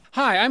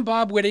Hi, I'm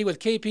Bob Whitty with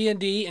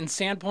KPND in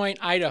Sandpoint,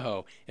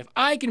 Idaho. If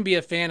I can be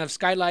a fan of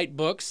Skylight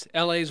Books,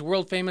 LA's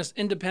world-famous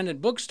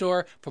independent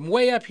bookstore, from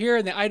way up here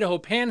in the Idaho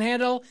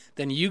Panhandle,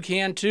 then you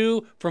can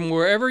too, from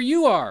wherever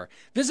you are.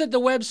 Visit the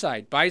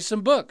website, buy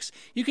some books.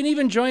 You can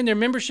even join their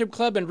membership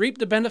club and reap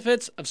the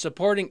benefits of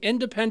supporting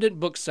independent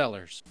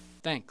booksellers.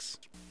 Thanks.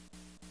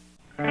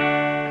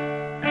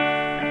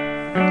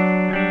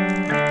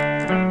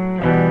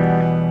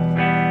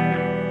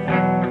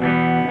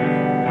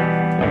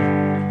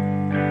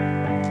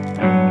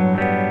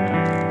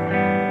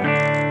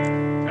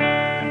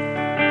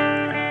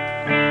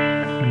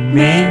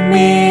 Meet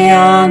me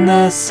on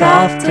the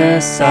softer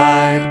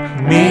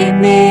side. Meet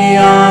me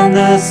on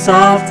the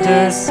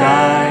softer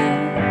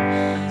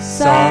side.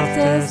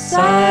 Softer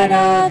side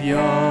of your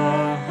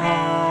heart.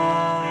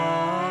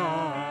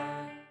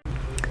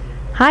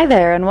 Hi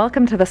there, and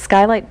welcome to the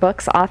Skylight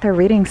Books Author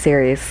Reading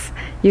Series.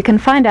 You can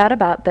find out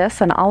about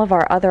this and all of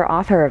our other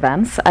author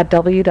events at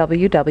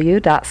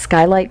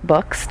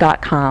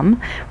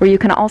www.skylightbooks.com, where you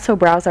can also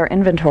browse our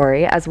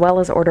inventory as well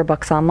as order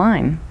books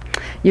online.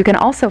 You can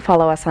also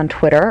follow us on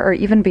Twitter or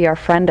even be our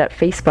friend at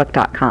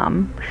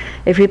facebook.com.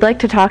 If you'd like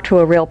to talk to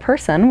a real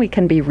person, we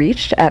can be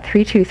reached at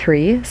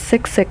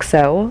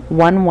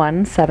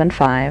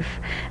 323-660-1175.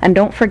 And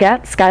don't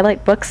forget,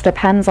 Skylight Books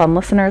depends on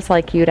listeners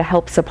like you to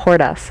help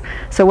support us.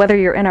 So whether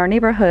you're in our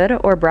neighborhood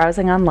or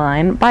browsing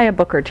online, buy a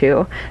book or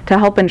two to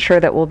help ensure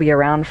that we'll be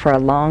around for a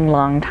long,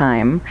 long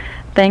time.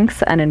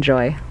 Thanks and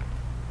enjoy.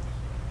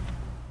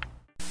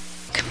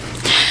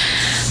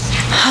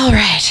 All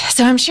right,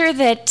 so I'm sure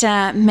that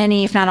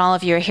many, if not all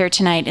of you, are here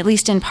tonight, at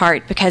least in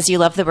part, because you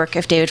love the work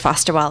of David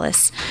Foster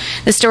Wallace.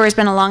 The store has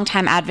been a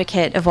long-time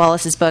advocate of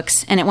Wallace's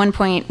books, and at one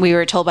point we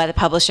were told by the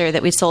publisher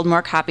that we'd sold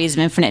more copies of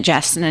Infinite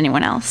Jest than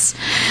anyone else,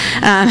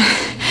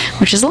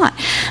 which is a lot.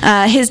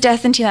 His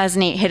death in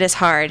 2008 hit us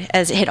hard,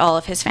 as it hit all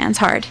of his fans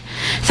hard.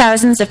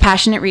 Thousands of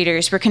passionate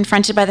readers were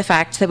confronted by the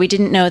fact that we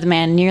didn't know the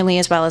man nearly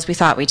as well as we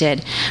thought we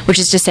did, which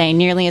is to say,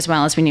 nearly as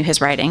well as we knew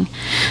his writing.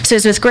 So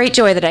it's with great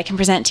joy that I can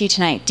present to you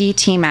tonight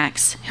D.T.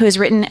 Max, who has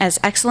written as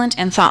excellent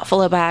and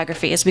thoughtful a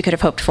biography as we could have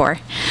hoped for.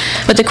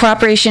 With the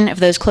cooperation of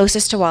those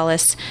closest to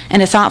Wallace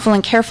and a thoughtful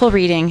and careful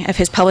reading of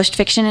his published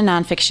fiction and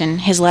nonfiction,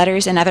 his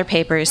letters and other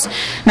papers,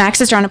 Max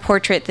has drawn a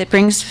portrait that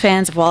brings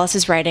fans of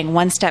Wallace's writing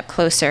one step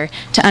closer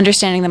to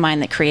understanding the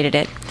mind that created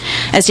it.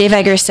 As Dave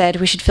Eggers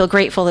said, we should feel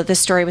grateful that this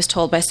story was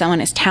told by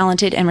someone as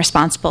talented and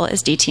responsible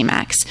as D.T.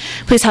 Max.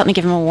 Please help me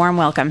give him a warm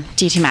welcome,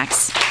 D.T.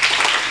 Max.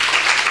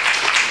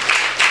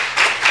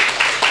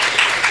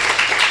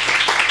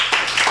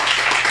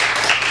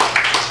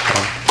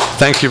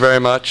 Thank you very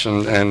much,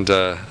 and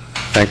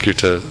thank you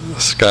to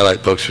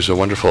Skylight Books, which is a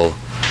wonderful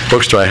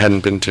bookstore I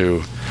hadn't been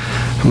to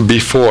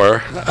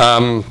before.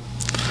 I'm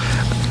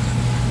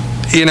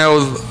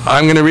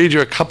going to read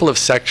you a couple of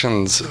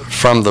sections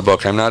from the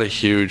book. I'm not a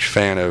huge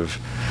fan of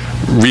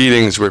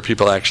readings where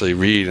people actually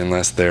read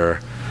unless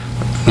they're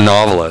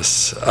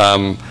novelists.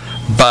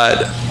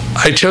 But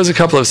I chose a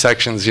couple of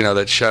sections,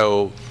 that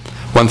show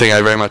one thing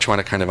I very much want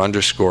to kind of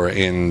underscore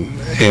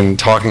in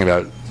talking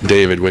about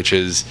David, which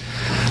is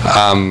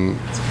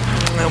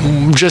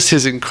just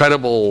his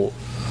incredible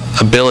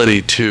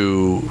ability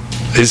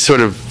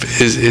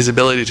his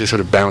ability to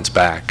sort of bounce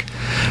back.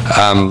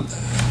 I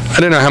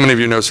don't know how many of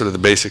you know sort of the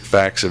basic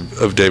facts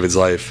of David's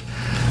life.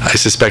 I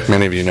suspect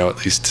many of you know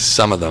at least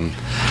some of them.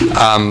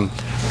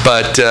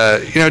 But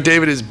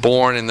David is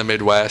born in the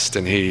Midwest,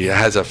 and he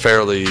has a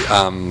fairly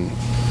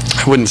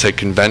I wouldn't say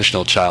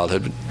conventional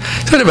childhood, but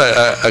sort of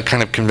a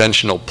kind of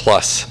conventional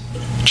plus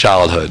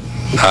childhood.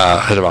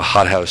 Sort of a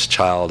hothouse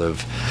child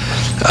of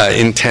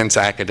intense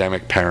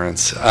academic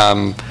parents.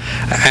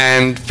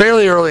 And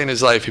fairly early in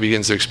his life, he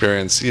begins to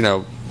experience,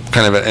 kind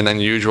of an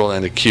unusual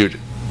and acute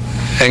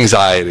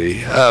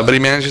anxiety. But he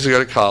manages to go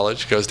to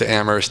college, goes to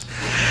Amherst,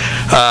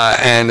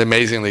 and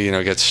amazingly,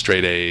 gets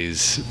straight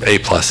A's, A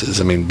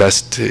pluses. I mean,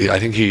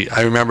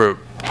 I remember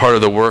part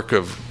of the work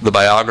of the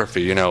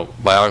biography,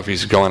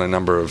 biographies go on a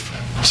number of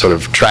sort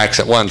of tracks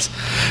at once.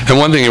 And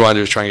one thing you want to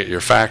do is try and get your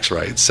facts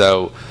right.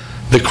 So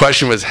the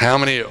question was, how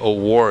many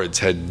awards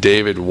had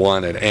David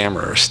won at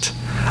Amherst?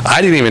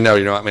 I didn't even know,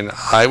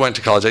 I went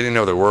to college, I didn't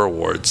know there were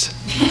awards.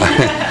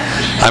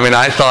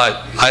 I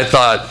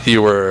thought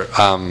you were,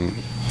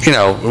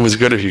 it was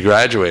good if you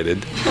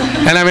graduated.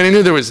 And I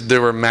knew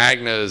there were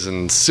magnas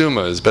and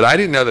summas, but I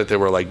didn't know that there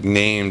were like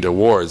named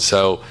awards.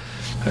 So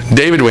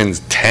David wins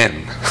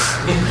 10.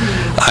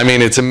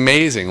 It's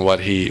amazing what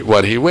he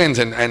wins,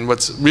 and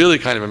what's really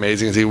kind of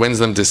amazing is he wins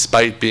them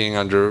despite being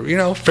under,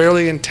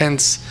 fairly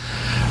intense,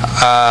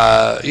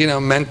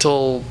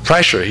 mental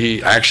pressure.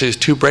 He actually has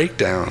 2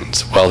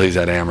 breakdowns while he's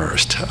at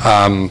Amherst.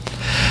 And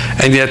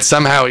yet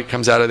somehow he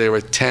comes out of there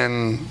with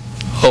 10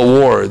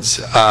 awards,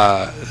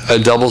 a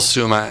double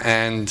summa,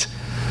 and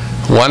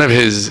one of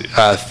his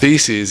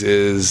theses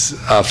is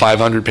a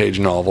 500-page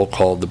novel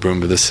called The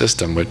Broom of the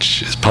System,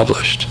 which is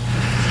published.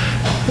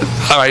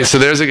 All right, so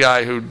there's a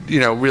guy who,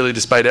 really,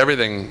 despite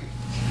everything,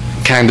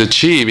 can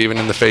achieve, even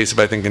in the face of,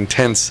 I think,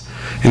 intense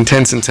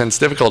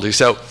difficulty.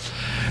 So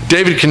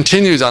David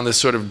continues on this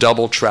sort of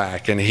double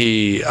track, and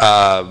he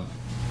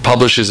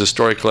publishes a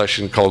story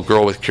collection called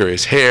Girl with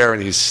Curious Hair,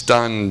 and he's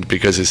stunned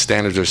because his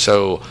standards are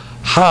so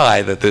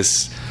high that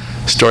this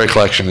story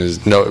collection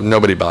is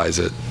nobody buys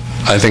it.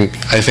 I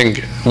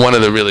think one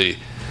of the really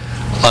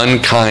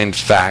unkind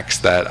facts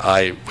that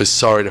I was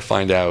sorry to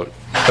find out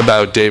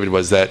about David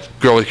was that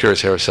Girl with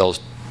Curious Hair sells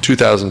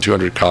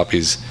 2,200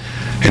 copies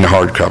in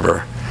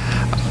hardcover,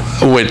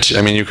 which,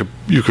 I mean,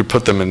 you could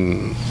put them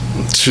in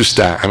two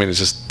stack. I mean,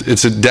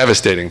 it's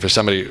devastating for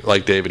somebody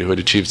like David who had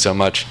achieved so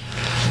much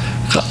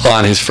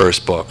on his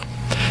first book.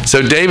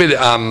 So David,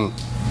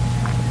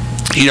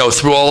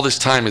 through all this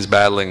time is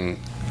battling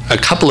a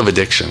couple of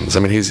addictions. I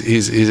mean,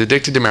 he's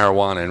addicted to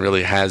marijuana and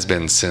really has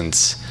been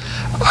since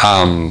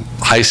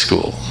high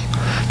school.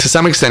 To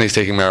some extent, he's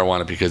taking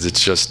marijuana because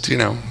it's just,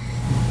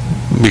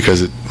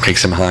 because it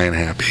makes him high and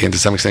happy. And to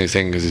some extent, he's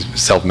taking because he's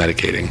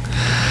self-medicating.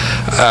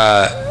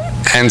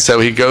 And so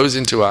he goes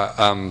into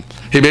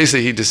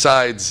he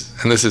decides,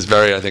 and this is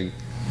very, I think,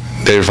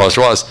 David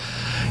Foster Wallace,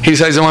 he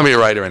decides he doesn't want to be a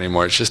writer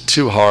anymore. It's just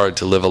too hard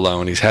to live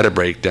alone. He's had a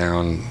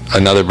breakdown,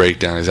 another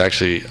breakdown. He's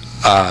actually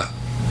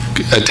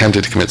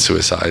attempted to commit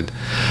suicide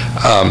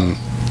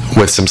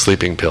with some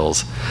sleeping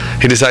pills.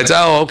 He decides,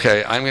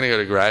 okay, I'm going to go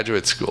to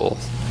graduate school.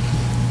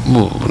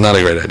 Ooh, not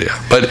a great idea.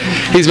 But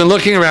he's been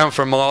looking around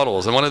for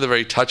models, and one of the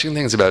very touching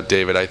things about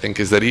David, I think,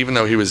 is that even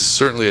though he was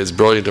certainly as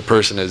brilliant a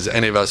person as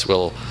any of us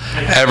will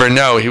ever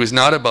know, he was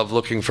not above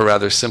looking for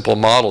rather simple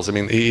models. I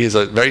mean, he has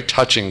a very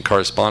touching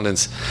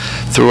correspondence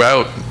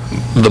throughout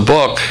the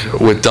book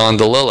with Don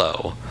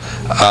DeLillo.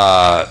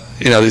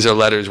 These are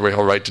letters where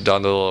he'll write to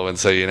Don DeLillo and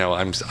say,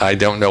 I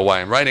don't know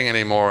why I'm writing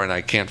anymore, and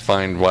I can't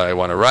find why I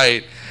want to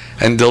write.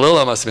 And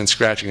DeLillo must have been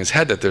scratching his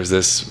head that there's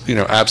this,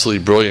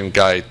 absolutely brilliant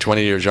guy,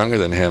 20 years younger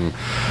than him,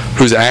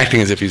 who's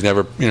acting as if he's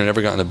never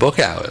gotten a book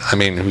out. I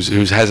mean,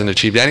 who hasn't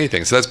achieved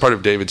anything. So that's part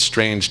of David's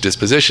strange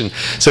disposition.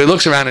 So he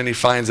looks around and he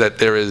finds that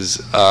there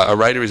is a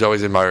writer he's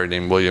always admired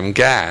named William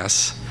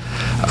Gass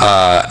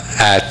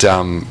at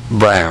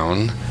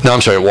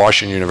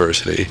Washington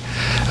University.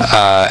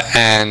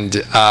 And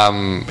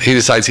he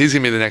decides he's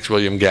going to be the next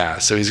William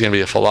Gass. So he's going to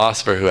be a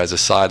philosopher who has a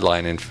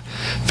sideline in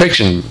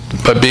fiction.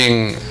 But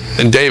being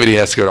David, he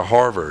has to go to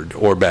Harvard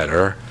or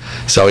better.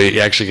 So he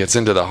actually gets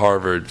into the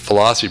Harvard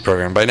philosophy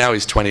program. By now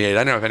he's 28.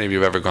 I don't know if any of you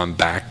have ever gone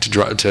back to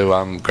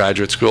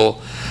graduate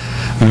school.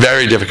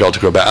 Very difficult to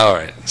go back. All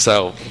right.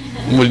 So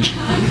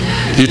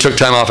you took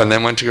time off and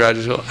then went to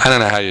graduate school? I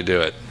don't know how you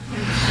do it.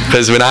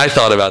 Because when I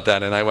thought about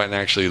that and I went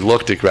and actually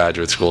looked at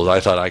graduate schools,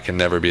 I thought I can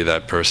never be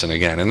that person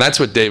again. And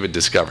that's what David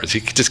discovers. He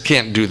just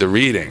can't do the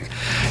reading.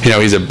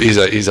 He's a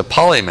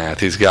polymath.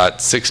 He's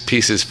got 6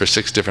 pieces for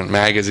 6 different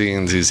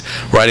magazines. He's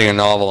writing a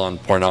novel on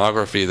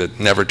pornography that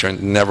never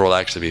will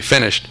actually be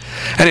finished.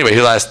 Anyway,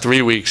 he lasts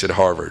 3 weeks at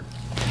Harvard.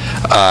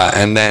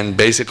 And then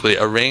basically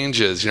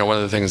arranges, one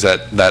of the things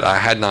that I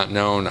had not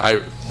known,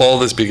 all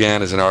this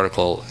began as an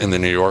article in the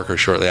New Yorker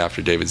shortly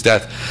after David's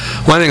death.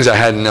 One of the things I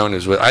hadn't known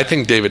is I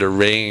think David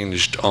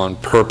arranged on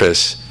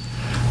purpose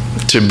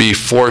to be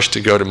forced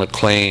to go to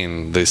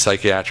McLean, the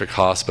psychiatric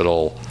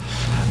hospital.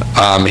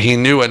 He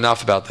knew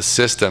enough about the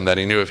system that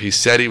he knew if he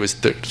said he was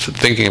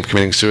thinking of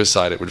committing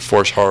suicide, it would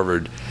force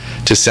Harvard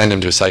to send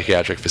him to a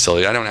psychiatric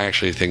facility. I don't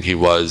actually think he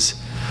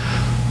was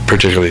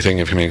particularly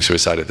thinking of committing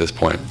suicide at this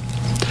point.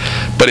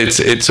 But it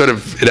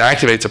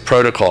activates a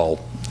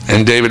protocol,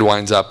 and David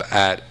winds up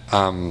at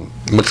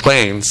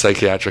McLean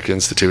Psychiatric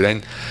Institute.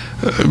 And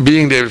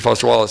being David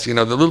Foster Wallace, the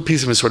little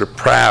piece of him is sort of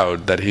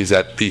proud that he's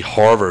at the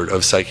Harvard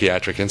of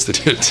Psychiatric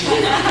Institutes.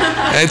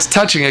 And it's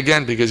touching,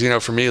 again, because,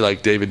 for me,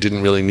 like, David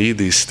didn't really need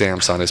these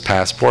stamps on his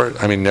passport.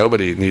 I mean,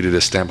 nobody needed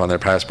a stamp on their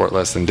passport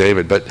less than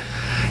David. But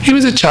he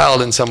was a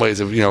child in some ways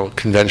of,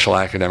 conventional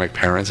academic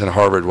parents, and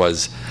Harvard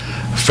was,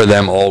 for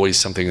them, always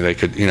something they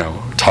could,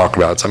 talk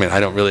about. So, I mean, I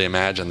don't really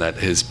imagine that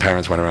his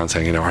parents went around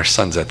saying, our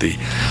son's at the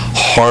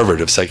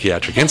Harvard of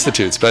Psychiatric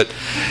Institutes. But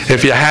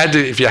if you had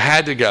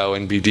to go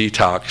and be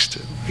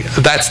detoxed,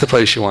 that's the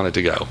place you wanted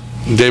to go.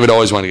 David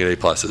always wanted to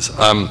get A+.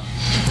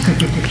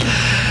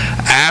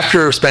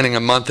 After spending a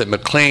month at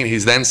McLean,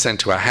 he's then sent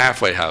to a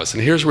halfway house.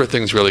 And here's where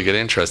things really get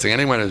interesting.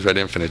 Anyone who's read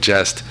Infinite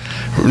Jest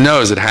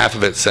knows that half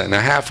of it's set in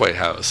a halfway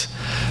house.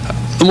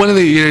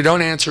 You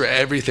don't answer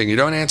everything. You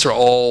don't answer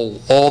all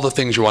the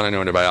things you want to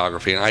know in a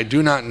biography. And I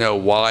do not know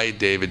why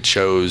David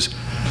chose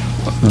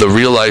the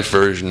real-life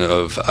version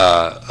of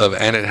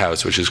Ennet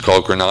House, which is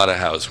called Granada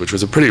House, which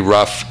was a pretty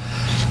rough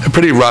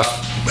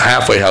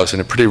halfway house in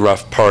a pretty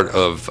rough part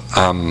of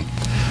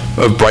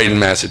Brighton,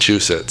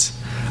 Massachusetts.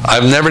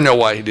 I've never know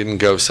why he didn't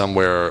go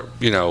somewhere,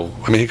 he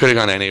could have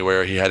gone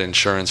anywhere. He had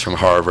insurance from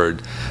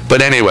Harvard.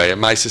 But anyway,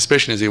 my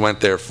suspicion is he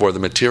went there for the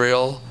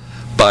material,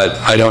 but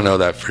I don't know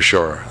that for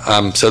sure.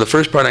 So the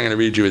first part I'm going to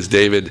read you is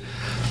David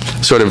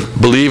sort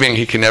of believing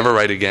he can never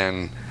write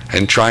again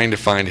and trying to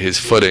find his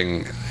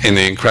footing in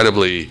the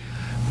incredibly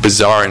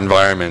bizarre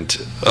environment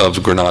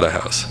of Granada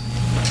House.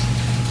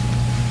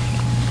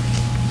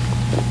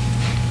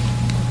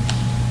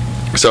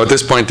 So at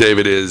this point,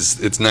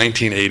 it's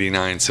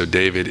 1989, so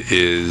David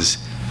is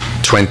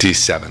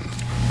 27.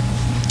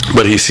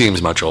 but he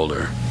seems much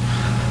older.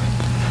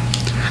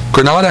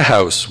 Granada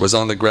House was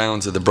on the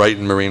grounds of the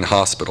Brighton Marine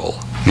Hospital,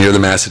 near the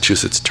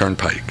Massachusetts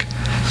Turnpike.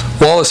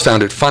 Wallace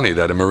found it funny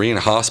that a marine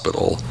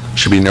hospital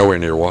should be nowhere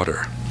near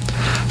water.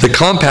 The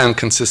compound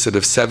consisted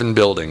of 7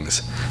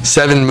 buildings,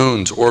 7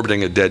 moons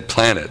orbiting a dead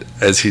planet,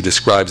 as he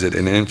describes it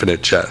in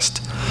Infinite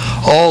Jest,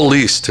 all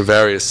leased to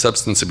various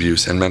substance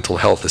abuse and mental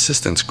health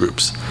assistance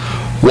groups.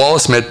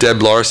 Wallace met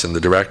Deb Larson, the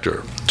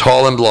director.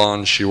 Tall and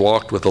blonde, she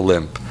walked with a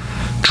limp.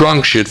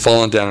 Drunk, she had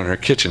fallen down in her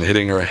kitchen,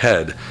 hitting her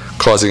head,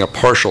 causing a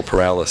partial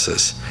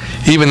paralysis.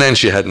 Even then,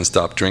 she hadn't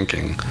stopped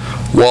drinking.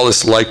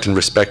 Wallace liked and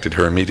respected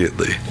her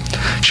immediately.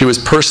 She was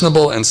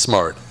personable and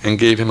smart, and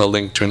gave him a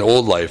link to an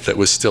old life that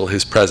was still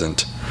his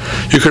present.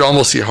 You could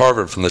almost see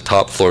Harvard from the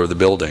top floor of the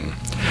building.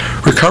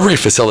 Recovery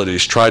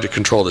facilities tried to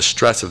control the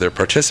stress of their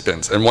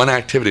participants, and one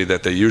activity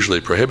that they usually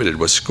prohibited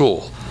was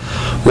school.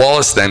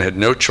 Wallace then had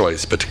no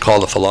choice but to call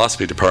the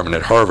philosophy department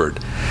at Harvard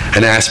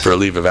and ask for a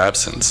leave of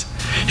absence.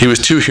 He was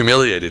too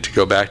humiliated to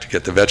go back to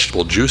get the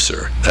vegetable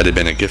juicer that had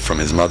been a gift from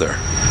his mother.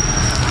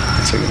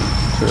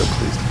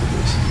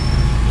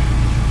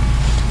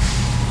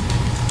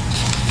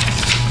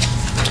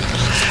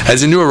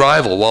 As a new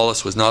arrival,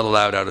 Wallace was not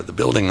allowed out of the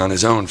building on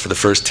his own for the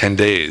first 10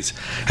 days,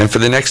 and for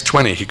the next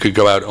 20 he could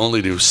go out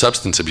only to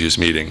substance abuse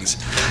meetings.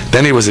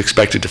 Then he was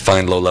expected to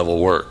find low-level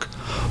work.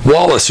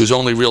 Wallace, whose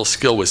only real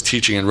skill was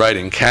teaching and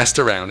writing, cast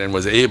around and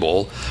was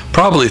able,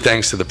 probably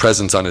thanks to the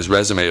presence on his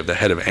resume of the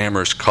head of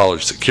Amherst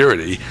College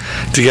Security,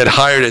 to get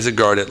hired as a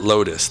guard at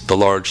Lotus, the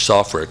large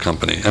software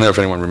company. I don't know if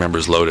anyone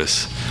remembers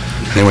Lotus.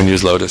 Anyone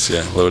use Lotus?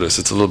 Yeah, Lotus.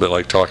 It's a little bit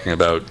like talking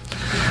about,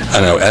 I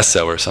don't know,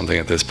 Esso or something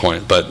at this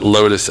point. But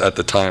Lotus at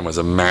the time was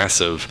a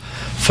massive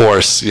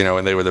force,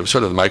 and they were the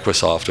sort of the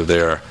Microsoft of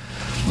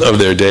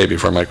their day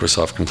before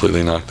Microsoft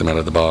completely knocked them out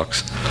of the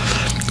box.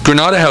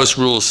 Granada House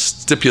rules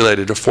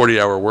stipulated a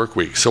 40-hour work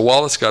week, so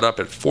Wallace got up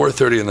at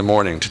 4:30 in the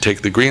morning to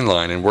take the Green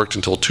Line and worked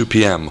until 2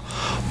 p.m.,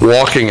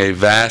 walking a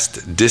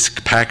vast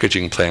disc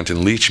packaging plant in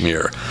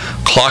Lechmere,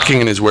 clocking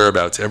in his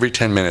whereabouts every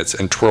 10 minutes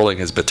and twirling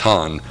his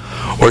baton,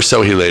 or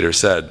so he later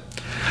said.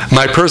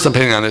 My personal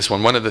opinion on this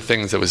one of the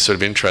things that was sort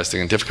of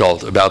interesting and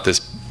difficult about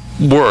this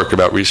work,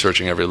 about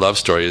researching every love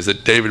story, is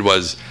that David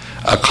was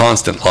a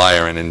constant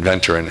liar and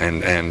inventor, and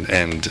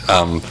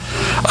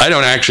I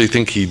don't actually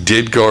think he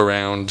did go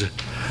around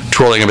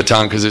twirling a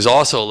baton, because there's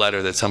also a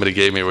letter that somebody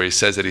gave me where he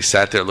says that he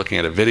sat there looking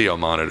at a video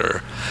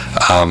monitor,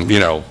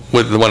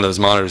 with one of those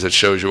monitors that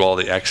shows you all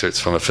the excerpts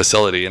from a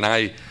facility, and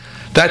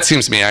that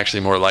seems to me actually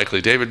more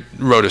likely. David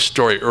wrote a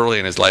story early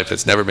in his life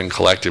that's never been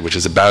collected, which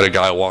is about a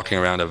guy walking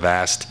around a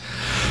vast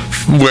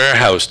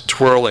warehouse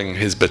twirling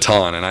his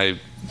baton, and I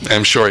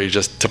am sure he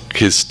just took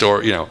his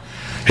story,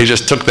 he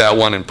just took that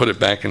one and put it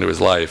back into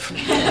his life.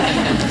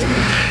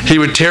 He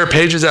would tear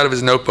pages out of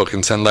his notebook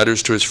and send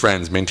letters to his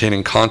friends,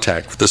 maintaining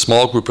contact with a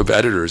small group of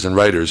editors and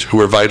writers who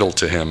were vital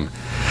to him.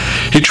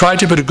 He tried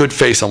to put a good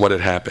face on what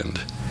had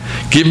happened.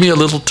 Give me a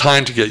little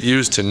time to get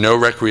used to no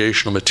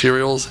recreational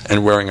materials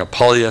and wearing a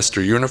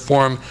polyester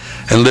uniform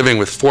and living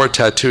with 4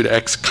 tattooed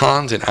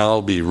ex-cons, and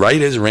I'll be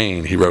right as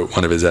rain, he wrote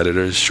one of his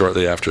editors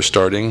shortly after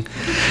starting.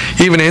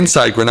 Even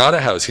inside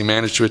Granada House, he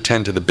managed to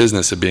attend to the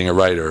business of being a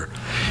writer.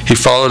 He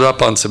followed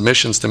up on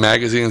submissions to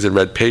magazines and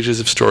read pages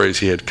of stories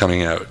he had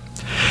coming out.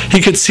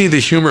 He could see the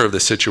humor of the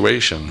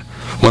situation.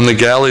 When the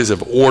galleys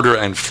of Order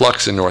and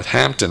Flux in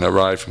Northampton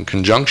arrived from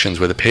conjunctions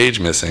with a page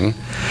missing,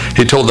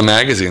 he told the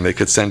magazine they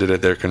could send it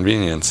at their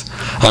convenience.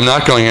 I'm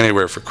not going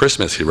anywhere for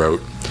Christmas, he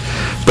wrote.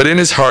 But in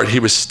his heart,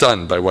 he was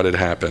stunned by what had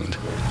happened.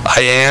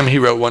 I am, he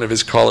wrote one of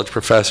his college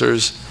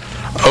professors,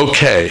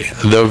 okay,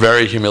 though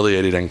very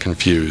humiliated and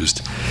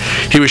confused.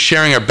 He was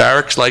sharing a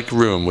barracks-like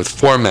room with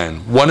 4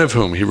 men, one of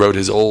whom, he wrote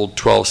his old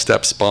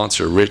 12-step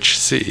sponsor, Rich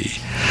C.,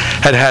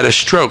 had had a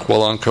stroke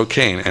while on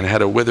cocaine and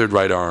had a withered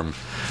right arm.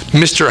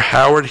 Mr.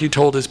 Howard, he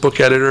told his book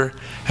editor,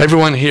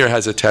 everyone here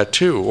has a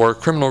tattoo or a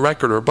criminal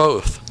record or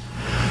both.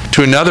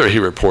 To another, he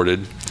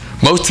reported,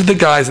 most of the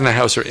guys in the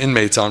house are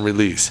inmates on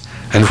release,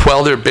 and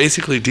while they're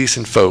basically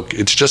decent folk,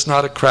 it's just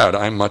not a crowd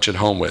I'm much at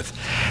home with.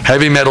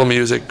 Heavy metal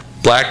music,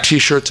 black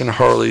t-shirts and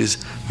Harleys,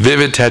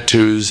 vivid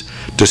tattoos,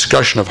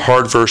 discussion of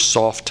hard verse,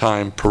 soft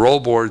time,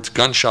 parole boards,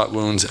 gunshot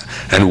wounds,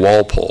 and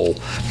Walpole,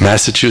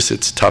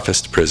 Massachusetts'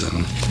 toughest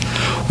prison.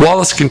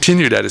 Wallace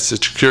continued at his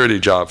security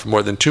job for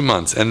more than 2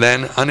 months, and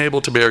then, unable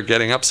to bear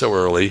getting up so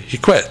early, he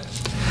quit.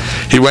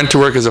 He went to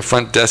work as a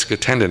front desk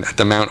attendant at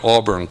the Mount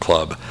Auburn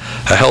Club,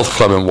 a health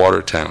club in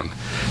Watertown.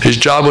 His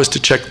job was to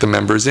check the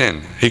members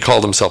in. He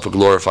called himself a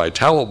glorified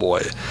towel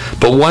boy.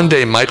 But one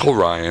day, Michael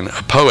Ryan,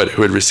 a poet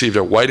who had received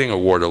a Whiting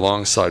Award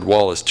alongside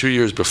Wallace 2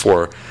 years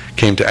before,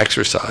 came to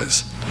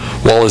exercise.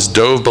 Wallace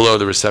dove below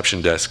the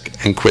reception desk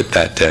and quit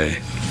that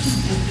day.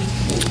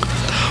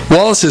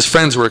 Wallace's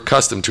friends were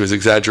accustomed to his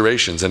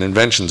exaggerations and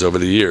inventions over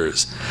the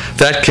years.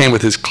 That came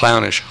with his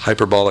clownish,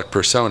 hyperbolic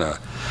persona.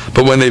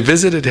 But when they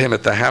visited him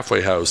at the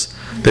halfway house,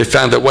 they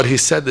found that what he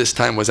said this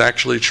time was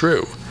actually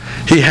true.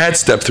 He had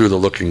stepped through the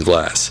looking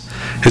glass.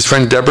 His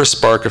friend Deborah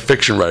Spark, a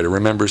fiction writer,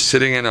 remembers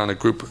sitting in on a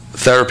group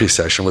therapy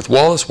session with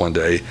Wallace one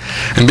day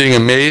and being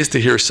amazed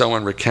to hear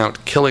someone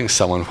recount killing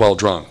someone while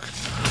drunk.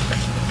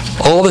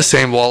 All the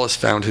same, Wallace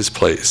found his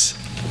place.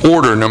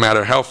 Order, no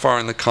matter how far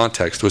in the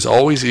context, was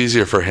always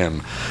easier for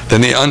him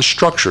than the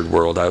unstructured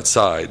world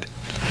outside.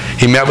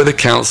 He met with a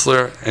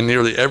counselor, and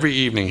nearly every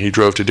evening he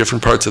drove to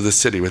different parts of the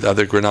city with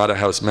other Granada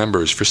House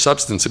members for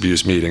substance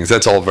abuse meetings.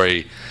 That's all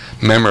very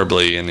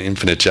memorably in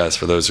Infinite Jest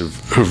for those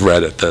who've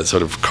read it, the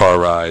sort of car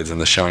rides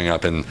and the showing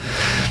up in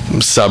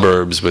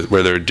suburbs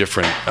where there are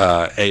different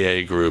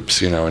AA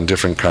groups, and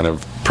different kind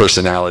of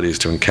personalities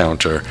to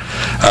encounter.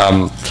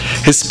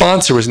 His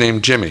sponsor was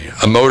named Jimmy,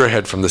 a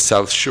motorhead from the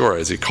South Shore,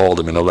 as he called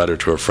him in a letter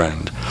to a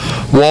friend.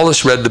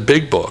 Wallace read the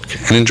Big Book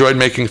and enjoyed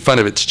making fun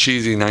of its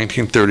cheesy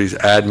 1930s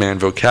ad man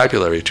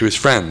vocabulary to his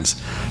friends.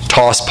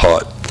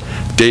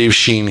 Tosspot, Dave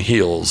Sheen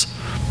heels,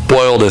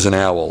 boiled as an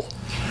owl.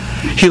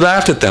 He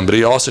laughed at them, but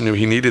he also knew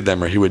he needed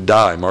them or he would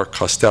die, Mark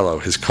Costello,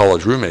 his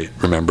college roommate,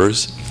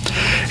 remembers.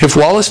 If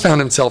Wallace found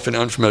himself in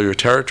unfamiliar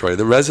territory,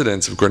 the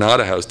residents of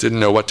Granada House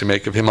didn't know what to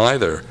make of him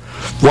either.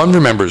 One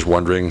remembers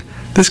wondering,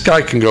 this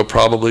guy can go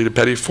probably to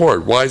Petty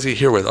Ford. Why is he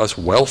here with us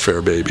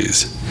welfare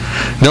babies?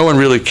 No one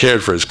really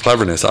cared for his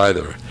cleverness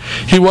either.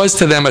 He was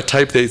to them a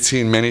type they'd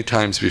seen many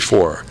times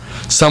before,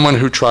 someone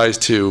who tries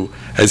to,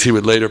 as he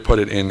would later put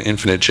it in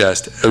Infinite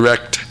Jest,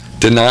 erect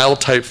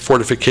denial-type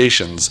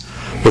fortifications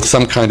with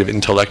some kind of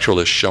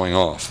intellectualist showing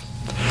off.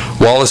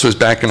 Wallace was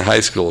back in high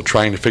school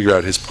trying to figure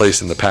out his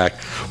place in the pack.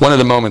 One of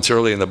the moments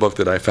early in the book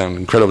that I found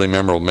incredibly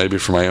memorable, maybe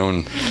for my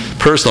own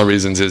personal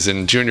reasons, is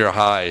in junior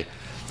high,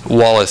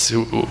 Wallace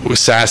who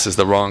sasses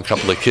the wrong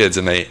couple of kids,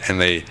 and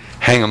they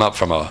hang him up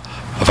from a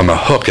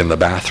hook in the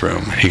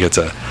bathroom. He gets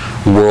a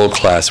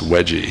world-class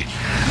wedgie.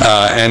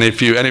 And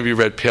if any of you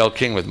read Pale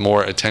King with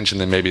more attention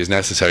than maybe is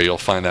necessary, you'll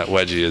find that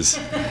wedgie is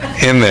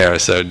in there.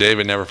 So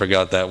David never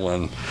forgot that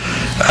one.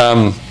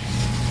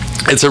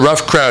 It's a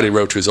rough crowd, he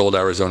wrote to his old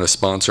Arizona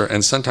sponsor,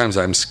 and sometimes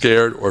I'm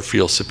scared or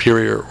feel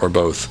superior or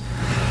both.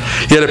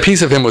 Yet a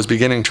piece of him was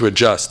beginning to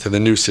adjust to the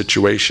new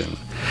situation.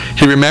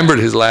 He remembered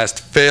his last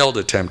failed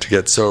attempt to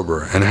get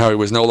sober and how he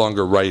was no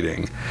longer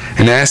writing,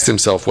 and asked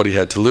himself what he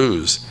had to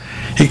lose.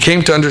 He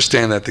came to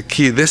understand that the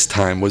key this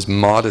time was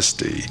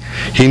modesty.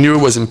 He knew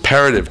it was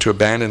imperative to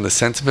abandon the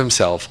sense of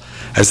himself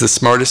as the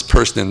smartest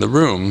person in the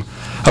room,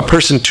 a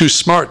person too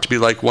smart to be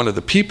like one of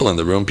the people in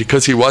the room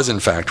because he was in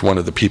fact one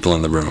of the people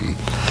in the room.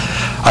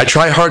 I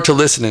try hard to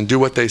listen and do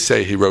what they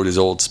say, he wrote his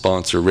old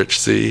sponsor, Rich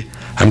C.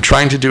 I'm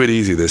trying to do it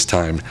easy this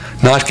time,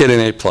 not get an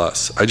A+.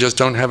 I just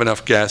don't have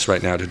enough gas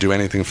right now to do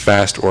anything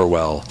fast or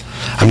well.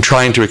 I'm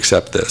trying to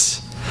accept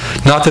this.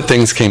 Not that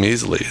things came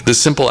easily. The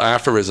simple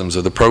aphorisms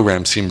of the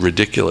program seemed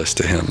ridiculous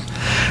to him.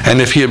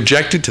 And if he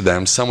objected to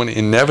them, someone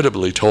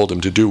inevitably told him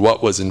to do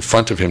what was in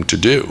front of him to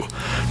do,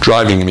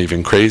 driving him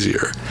even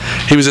crazier.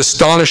 He was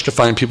astonished to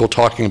find people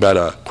talking about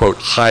a, quote,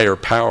 higher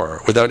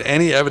power, without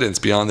any evidence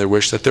beyond their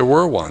wish that there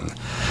were one.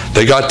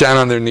 They got down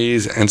on their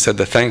knees and said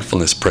the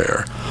thankfulness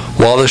prayer.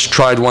 Wallace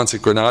tried once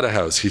at Granada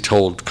House, he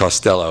told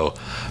Costello,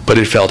 but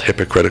it felt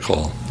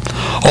hypocritical.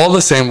 All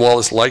the same,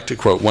 Wallace liked to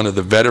quote one of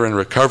the veteran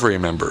recovery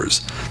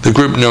members, the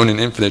group known in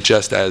Infinite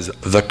Jest as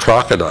the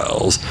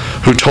Crocodiles,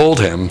 who told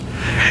him,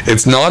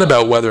 it's not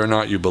about whether or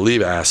not you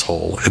believe,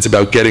 asshole, it's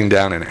about getting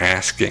down and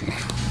asking.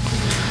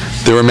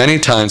 There were many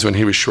times when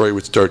he was sure he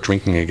would start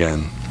drinking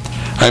again.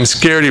 I'm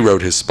scared, he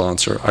wrote his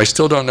sponsor. I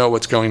still don't know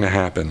what's going to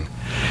happen.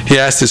 He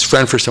asked his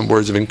friend for some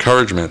words of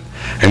encouragement,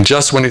 and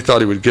just when he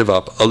thought he would give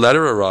up, a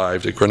letter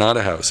arrived at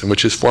Granada House in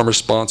which his former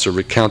sponsor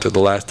recounted the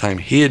last time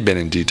he had been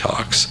in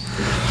detox.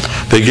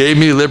 They gave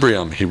me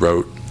Librium, he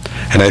wrote,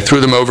 and I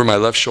threw them over my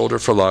left shoulder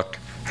for luck,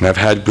 and I've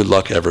had good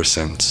luck ever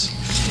since.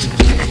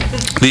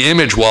 The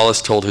image,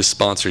 Wallace told his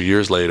sponsor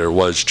years later,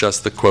 was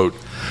just the, quote,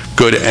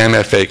 good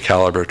MFA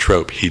caliber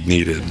trope he'd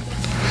needed.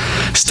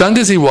 Stunned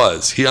as he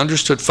was, he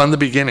understood from the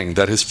beginning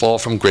that his fall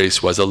from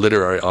grace was a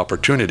literary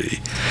opportunity.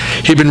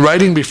 He'd been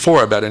writing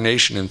before about a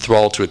nation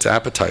enthralled to its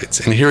appetites,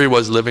 and here he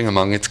was living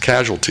among its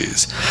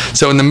casualties.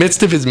 So in the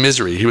midst of his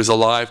misery, he was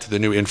alive to the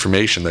new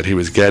information that he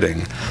was getting.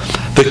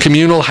 The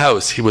communal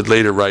house, he would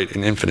later write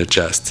in Infinite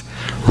Jest,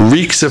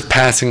 reeks of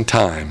passing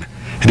time.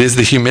 It is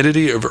the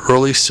humidity of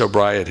early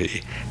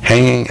sobriety,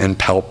 hanging and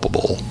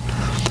palpable.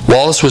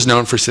 Wallace was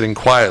known for sitting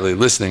quietly,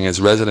 listening as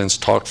residents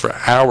talked for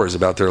hours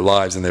about their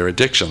lives and their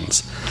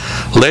addictions.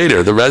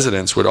 Later, the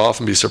residents would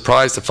often be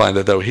surprised to find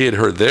that though he had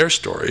heard their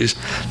stories,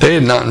 they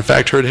had not in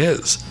fact heard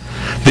his.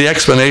 The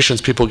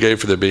explanations people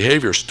gave for their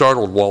behavior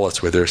startled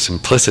Wallace with their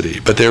simplicity,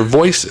 but their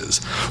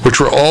voices, which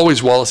were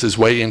always Wallace's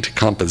way into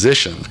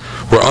composition,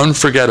 were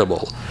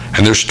unforgettable,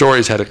 and their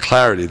stories had a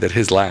clarity that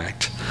his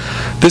lacked.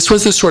 This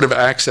was the sort of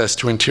access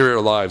to interior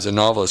lives a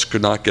novelist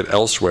could not get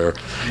elsewhere.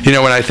 You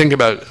know, when I think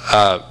about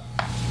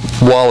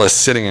Wallace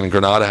sitting in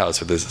Granada House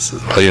with this,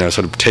 sort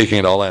of taking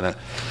it all in,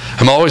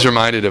 I'm always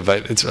reminded of, I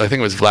think it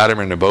was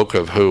Vladimir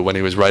Nabokov, who, when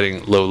he was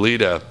writing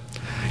Lolita,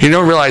 You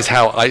don't realize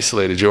how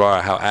isolated you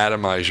are, how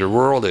atomized your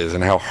world is,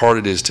 and how hard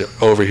it is to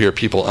overhear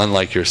people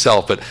unlike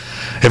yourself. But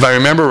if I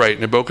remember right,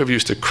 Nabokov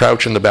used to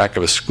crouch in the back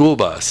of a school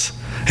bus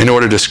in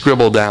order to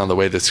scribble down the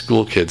way that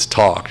school kids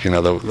talk.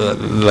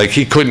 Like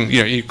he couldn't,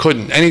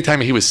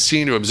 anytime he was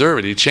seen to observe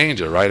it, he'd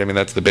change it, right? I mean,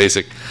 that's the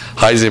basic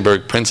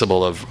Heisenberg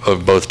principle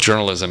of both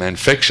journalism and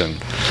fiction.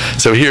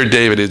 So here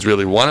David is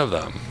really one of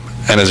them.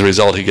 And as a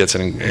result, he gets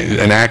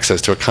an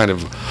access to a kind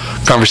of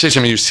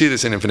conversation. I mean, you see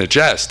this in Infinite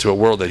Jest, to a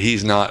world that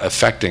he's not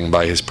affecting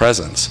by his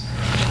presence.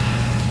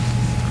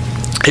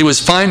 He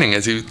was finding,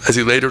 as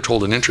he later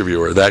told an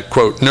interviewer, that,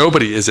 quote,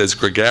 nobody is as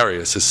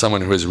gregarious as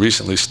someone who has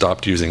recently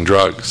stopped using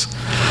drugs.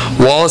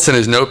 Wallace and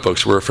his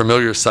notebooks were a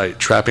familiar sight,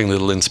 trapping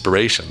little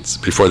inspirations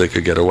before they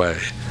could get away.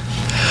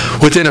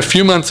 Within a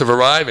few months of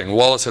arriving,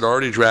 Wallace had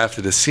already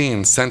drafted a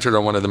scene centered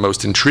on one of the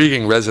most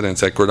intriguing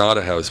residents at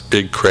Granada House,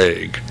 Big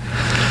Craig.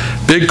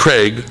 Big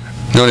Craig,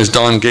 known as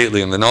Don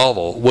Gately in the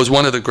novel, was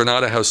one of the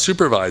Granada House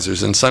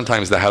supervisors and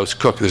sometimes the house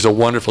cook. There's a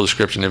wonderful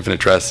description in Infinite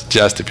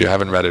Jest, if you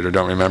haven't read it or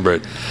don't remember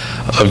it,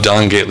 of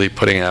Don Gately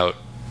putting out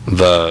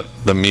the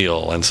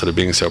meal and sort of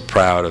being so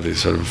proud of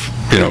these sort of,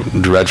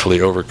 dreadfully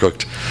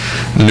overcooked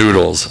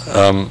noodles.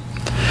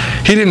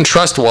 He didn't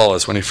trust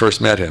Wallace when he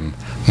first met him.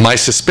 My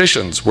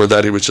suspicions were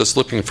that he was just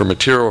looking for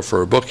material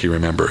for a book, he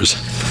remembers.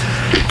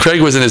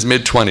 Craig was in his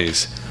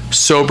mid-20s,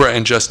 sober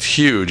and just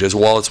huge, as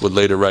Wallace would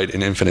later write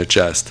in Infinite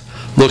Jest,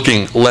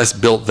 looking less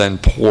built than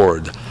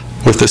poured,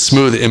 with the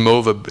smooth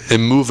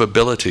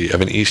immovability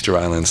of an Easter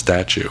Island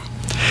statue.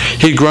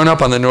 He'd grown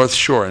up on the North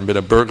Shore and been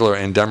a burglar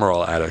and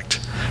Demerol addict.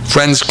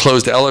 Friends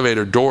closed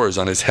elevator doors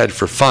on his head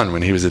for fun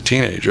when he was a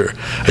teenager,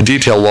 a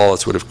detail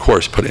Wallace would of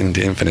course put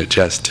into Infinite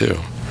Jest too.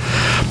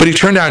 But he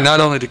turned out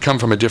not only to come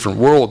from a different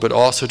world, but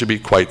also to be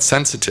quite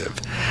sensitive.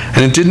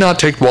 And it did not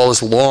take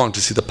Wallace long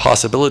to see the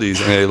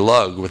possibilities in a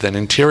lug with an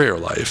interior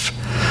life.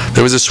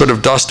 There was a sort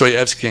of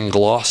Dostoevskian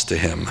gloss to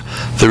him,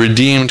 the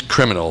redeemed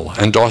criminal,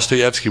 and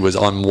Dostoevsky was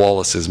on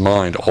Wallace's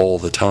mind all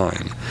the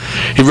time.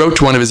 He wrote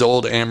to one of his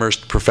old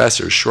Amherst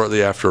professors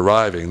shortly after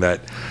arriving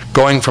that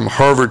going from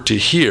Harvard to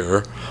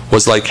here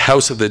was like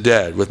House of the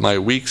Dead, with my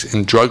weeks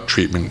in drug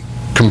treatment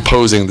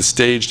composing the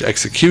staged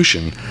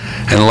execution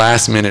and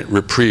last-minute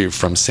reprieve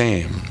from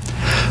same.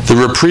 The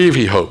reprieve,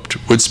 he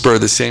hoped, would spur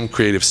the same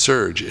creative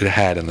surge it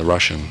had in the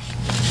Russian.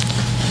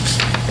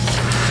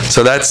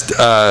 So that's,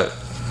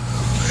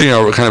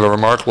 kind of a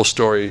remarkable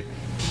story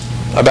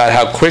about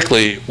how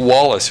quickly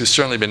Wallace, who's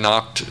certainly been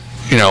knocked,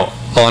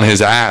 on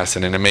his ass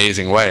in an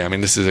amazing way. I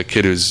mean, this is a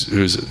kid who's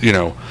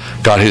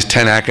got his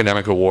 10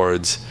 academic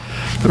awards,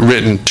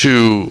 written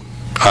 2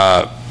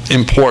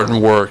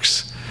 important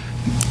works,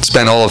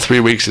 spent all of 3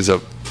 weeks as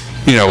the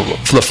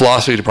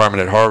philosophy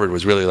department at Harvard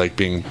was really like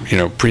being,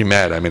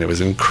 pre-med. I mean, it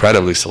was an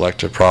incredibly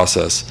selective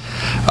process.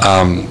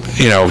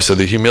 So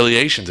the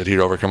humiliations that he'd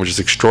overcome were just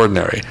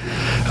extraordinary.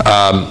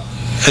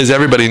 As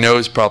everybody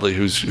knows probably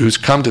who's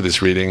come to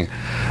this reading,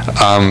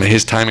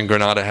 his time in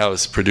Granada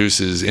House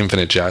produces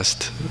Infinite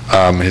Jest,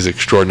 his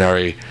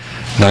extraordinary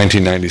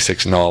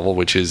 1996 novel,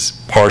 which is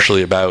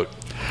partially about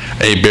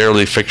a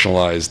barely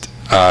fictionalized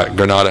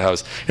Granada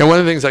House. One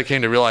of the things I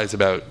came to realize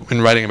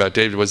in writing about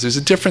David was there's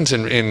a difference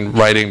in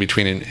writing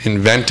between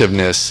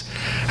inventiveness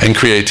and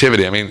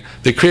creativity. I mean,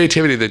 the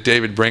creativity that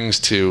David brings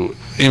to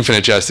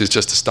Infinite Jest is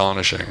just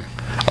astonishing.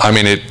 I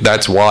mean,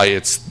 that's why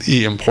it's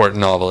the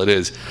important novel it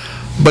is.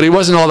 But he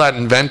wasn't all that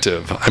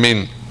inventive. I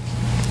mean,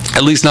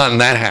 at least not in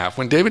that half.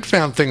 When David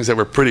found things that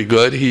were pretty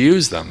good, he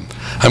used them.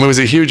 I mean, it was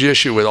a huge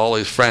issue with all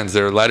his friends.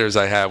 There are letters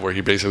I have where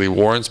he basically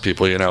warns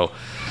people,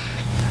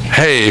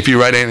 hey, if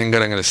you write anything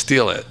good, I'm going to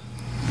steal it.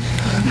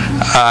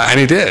 And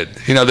he did.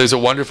 There's a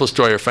wonderful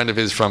story. A friend of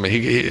his from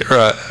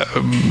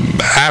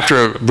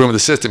after Broom of the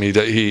System,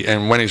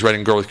 and when he's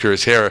writing Girl with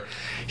Curious Hair,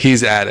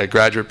 he's at a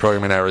graduate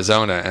program in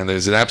Arizona, and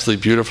there's an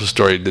absolutely beautiful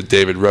story that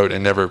David wrote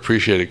and never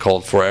appreciated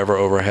called Forever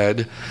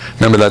Overhead.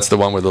 Remember, that's the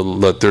one where the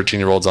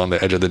 13-year-old's on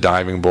the edge of the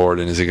diving board,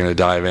 and is he going to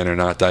dive in or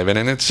not dive in?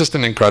 And it's just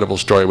an incredible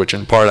story, which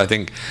in part I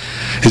think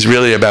is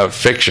really about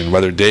fiction,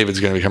 whether David's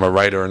going to become a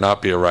writer or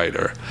not be a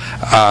writer.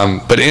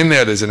 But in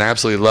there's an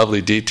absolutely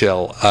lovely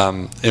detail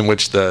in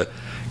which the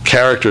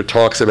character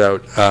talks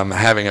about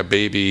having a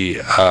baby,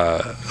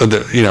 about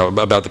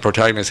the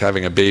protagonist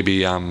having a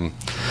baby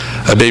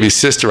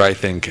sister, I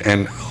think,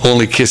 and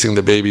only kissing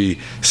the baby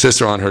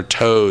sister on her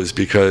toes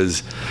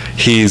because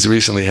he's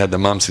recently had the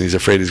mumps and he's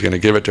afraid he's going to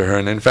give it to her.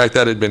 And in fact,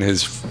 that had been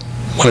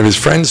one of his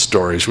friend's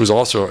stories, who was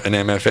also an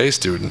MFA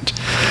student.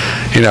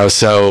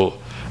 So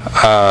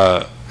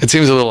it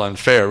seems a little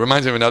unfair. It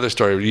reminds me of another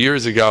story.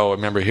 Years ago, I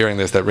remember hearing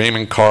this, that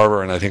Raymond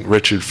Carver and I think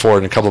Richard Ford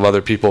and a couple of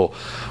other people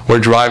were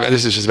driving.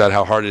 This is just about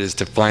how hard it is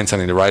to find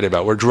something to write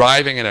about. We're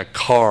driving in a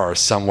car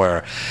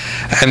somewhere,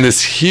 and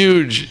this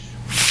huge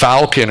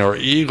falcon or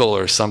eagle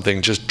or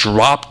something just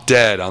dropped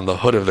dead on the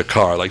hood of the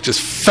car, like just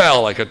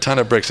fell like a ton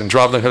of bricks and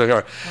dropped on the hood of the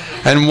car.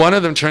 And one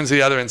of them turns to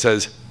the other and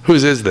says,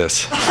 "Whose is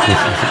this?"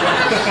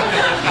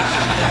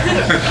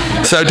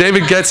 So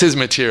David gets his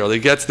material. He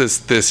gets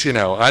this,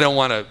 I don't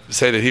want to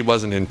say that he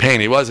wasn't in pain.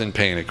 He was in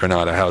pain at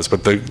Granada House,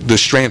 but the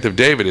strength of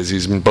David is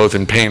he's both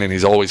in pain and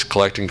he's always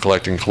collecting. And,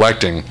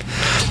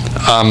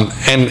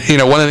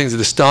 one of the things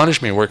that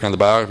astonished me in working on the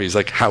biography is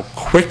like how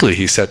quickly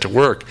he set to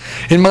work.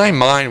 In my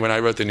mind, when I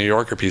wrote the New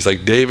Yorker piece,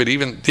 like David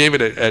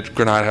at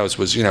Granada House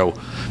was,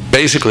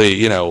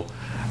 basically,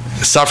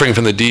 suffering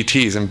from the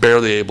DTs and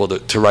barely able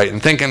to write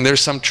and think, and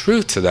there's some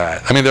truth to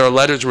that. I mean, there are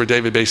letters where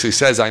David basically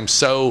says, I'm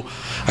so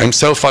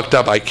fucked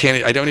up, I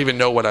don't even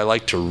know what I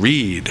like to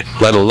read,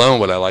 let alone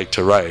what I like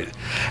to write.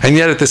 And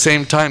yet at the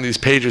same time, these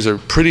pages are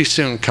pretty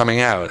soon coming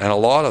out, and a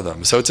lot of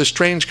them. So it's a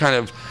strange kind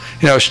of,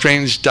 a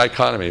strange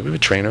dichotomy. We have a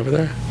train over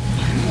there?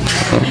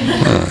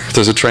 If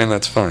there's a train,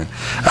 that's fine.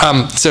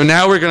 So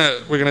now we're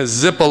gonna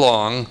zip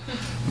along,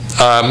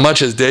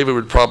 much as David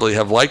would probably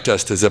have liked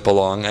us to zip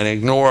along, and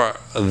ignore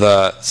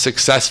the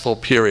successful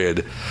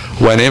period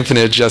when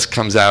Infinite just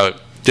comes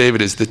out.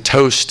 David is the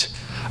toast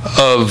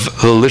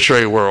of the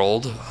literary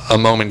world, a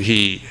moment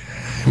he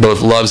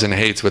both loves and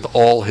hates with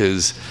all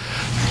his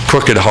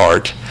crooked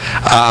heart.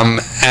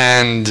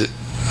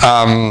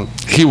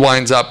 He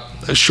winds up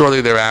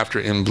shortly thereafter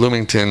in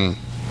Bloomington,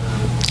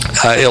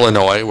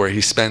 Illinois, where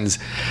he spends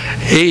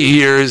 8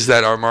 years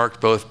that are marked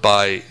both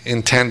by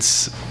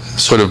intense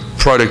sort of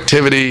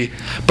productivity,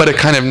 but a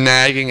kind of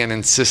nagging and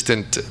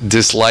insistent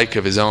dislike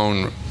of his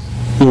own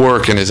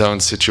work and his own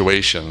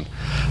situation.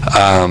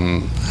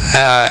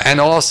 And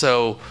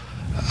also,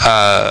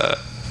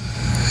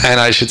 and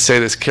I should say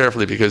this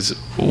carefully because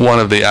one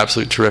of the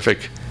absolute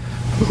terrific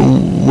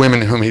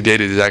women whom he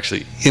dated is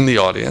actually in the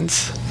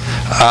audience,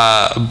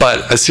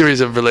 but a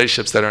series of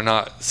relationships that are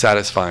not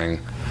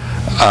satisfying,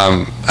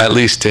 at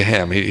least to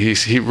him.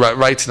 He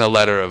writes in a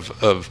letter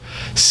of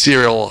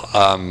serial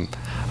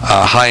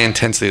high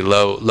intensity,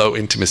 low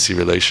intimacy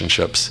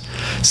relationships.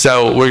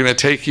 So we're going to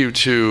take you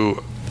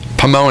to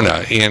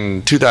Pomona.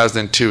 In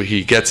 2002,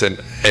 he gets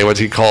what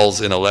he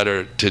calls in a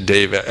letter to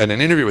Dave, in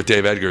an interview with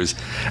Dave Edgars,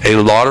 a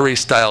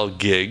lottery-style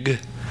gig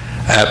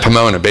at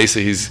Pomona.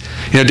 Basically,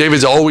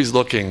 David's always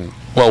looking,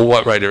 well,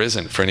 what writer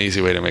isn't, for an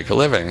easy way to make a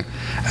living?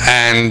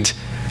 And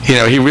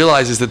he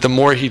realizes that the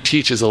more he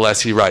teaches, the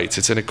less he writes.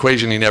 It's an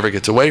equation he never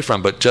gets away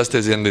from, but just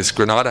as in this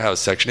Granada House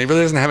section, he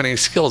really doesn't have any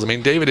skills. I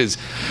mean, David is,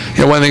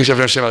 one of the things you have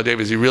to understand about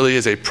David is he really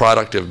is a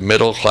product of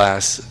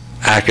middle-class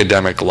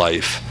academic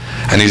life,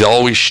 and he's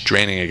always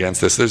straining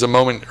against this. There's a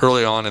moment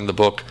early on in the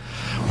book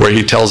where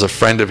he tells a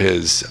friend of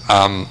his,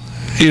 and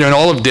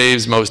all of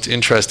Dave's most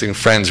interesting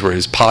friends were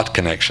his pot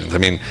connections. I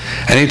mean,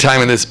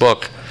 anytime in this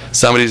book,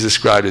 somebody's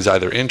described as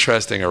either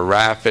interesting or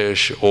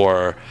raffish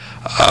or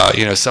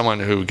someone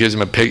who gives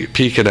him a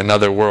peek at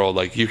another world,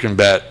 like you can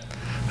bet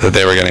that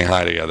they were getting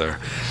high together.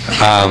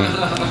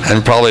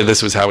 And probably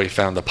this was how he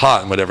found the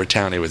pot in whatever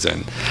town he was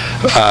in.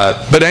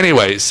 But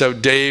anyway, so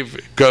Dave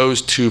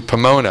goes to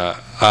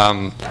Pomona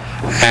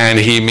and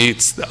he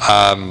meets,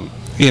 the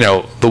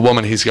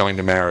woman he's going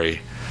to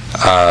marry,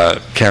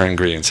 Karen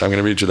Green. So I'm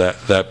going to read you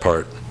that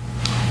part.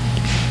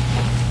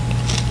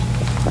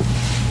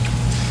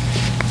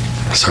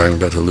 Sorry, I'm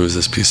about to lose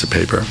this piece of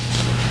paper.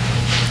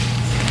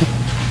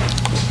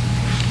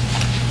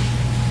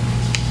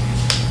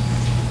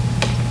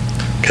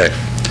 Okay.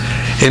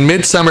 In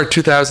midsummer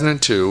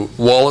 2002,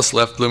 Wallace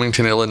left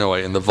Bloomington,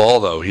 Illinois in the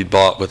Volvo he'd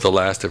bought with the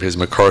last of his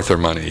MacArthur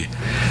money.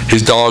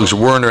 His dogs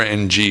Werner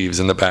and Jeeves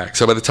in the back.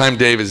 So by the time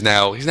Dave he's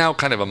now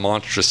kind of a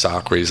monstrous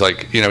sock where he's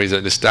like, he's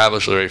an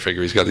established literary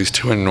figure. He's got these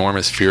two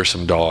enormous,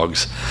 fearsome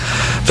dogs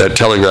that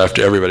telegraph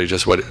to everybody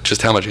just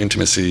how much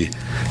intimacy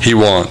he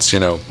wants,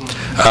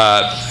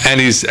 and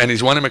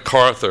he's won a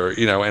MacArthur,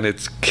 and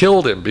it's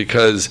killed him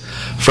because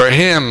for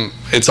him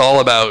it's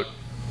all about,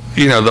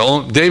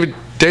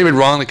 David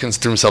wrongly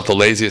considers himself the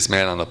laziest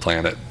man on the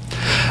planet.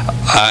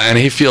 And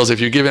he feels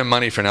if you give him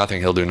money for nothing,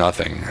 he'll do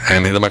nothing.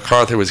 And the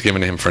MacArthur was given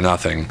to him for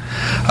nothing.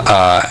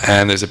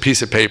 And there's a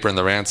piece of paper in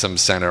the Ransom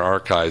Center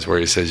archives where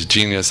he says,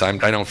 "Genius,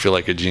 I don't feel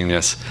like a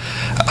genius."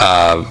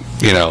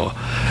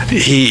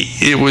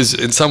 It was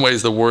in some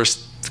ways the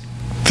worst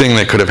thing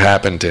that could have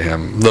happened to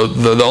him.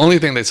 The only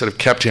thing that sort of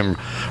kept him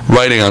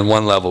writing on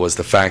one level was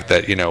the fact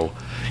that,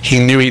 he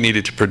knew he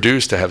needed to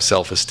produce to have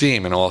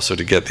self-esteem and also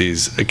to get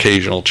these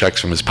occasional checks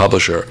from his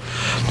publisher.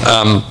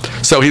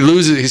 So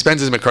he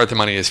spends his MacArthur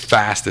money as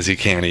fast as he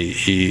can.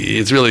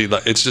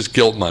 It's just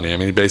guilt money. I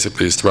mean, he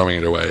basically is throwing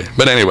it away.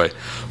 But anyway,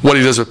 what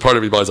he does with part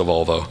of it, he buys a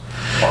Volvo.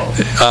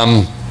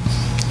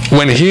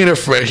 When he and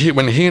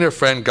a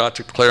friend got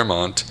to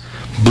Claremont,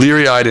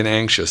 bleary-eyed and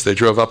anxious, they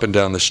drove up and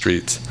down the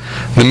streets.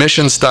 The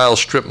Mission-style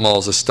strip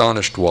malls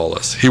astonished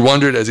Wallace. He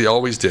wondered, as he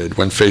always did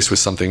when faced with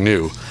something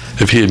new,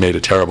 if he had made a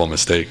terrible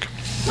mistake.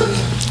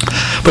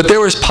 But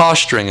there was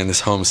posturing in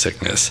this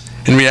homesickness.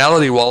 In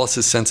reality,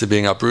 Wallace's sense of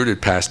being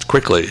uprooted passed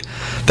quickly.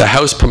 The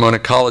house Pomona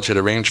College had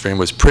arranged for him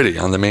was pretty,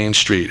 on the main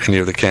street and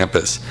near the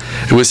campus.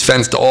 It was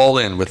fenced all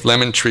in with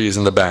lemon trees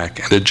in the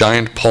back and a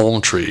giant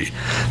palm tree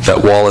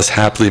that Wallace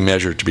happily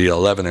measured to be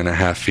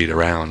 11.5 feet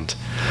around.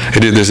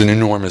 There's an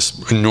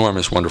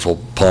enormous, wonderful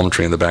palm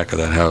tree in the back of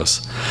that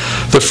house.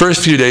 The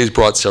first few days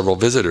brought several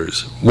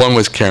visitors. One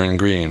was Karen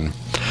Green.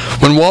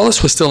 When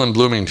Wallace was still in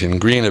Bloomington,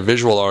 Green, a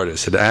visual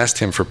artist, had asked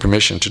him for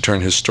permission to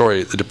turn his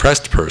story, The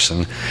Depressed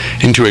Person,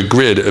 into a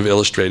grid of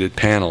illustrated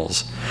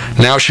panels.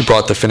 Now she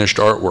brought the finished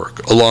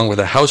artwork, along with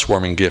a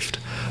housewarming gift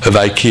of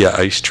IKEA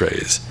ice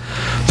trays.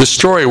 The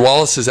story,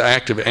 Wallace's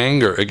act of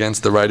anger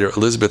against the writer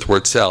Elizabeth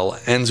Wurtzel,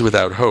 ends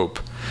without hope.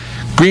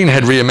 Green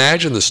had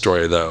reimagined the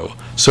story, though,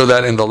 so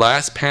that in the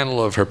last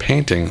panel of her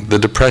painting, the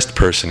depressed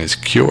person is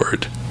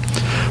cured.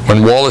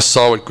 When Wallace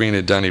saw what Green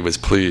had done, he was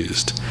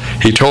pleased.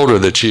 He told her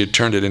that she had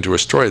turned it into a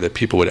story that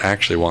people would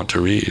actually want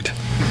to read.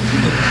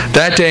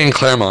 That day in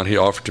Claremont, he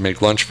offered to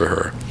make lunch for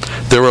her.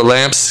 There were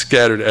lamps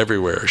scattered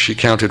everywhere. She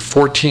counted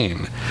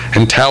 14,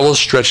 and towels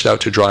stretched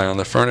out to dry on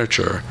the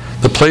furniture.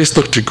 The place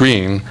looked to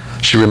Green,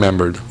 she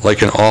remembered,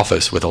 like an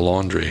office with a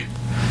laundry.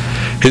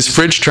 His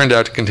fridge turned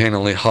out to contain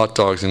only hot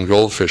dogs and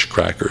goldfish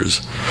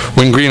crackers.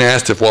 When Green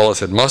asked if Wallace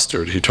had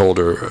mustard, he told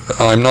her,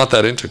 "I'm not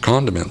that into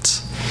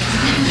condiments."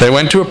 They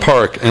went to a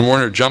park, and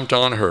Warner jumped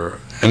on her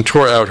and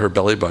tore out her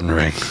belly button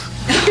ring.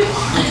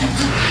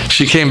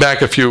 She came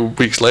back a few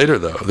weeks later,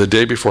 though, the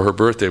day before her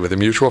birthday, with a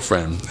mutual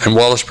friend, and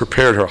Wallace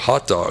prepared her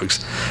hot dogs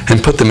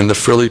and put them in the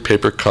frilly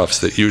paper cuffs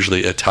that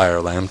usually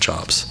attire lamb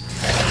chops.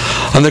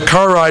 On the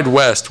car ride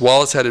west,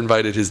 Wallace had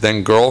invited his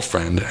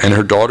then-girlfriend and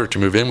her daughter to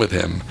move in with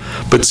him,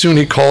 but soon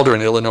he called her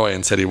in Illinois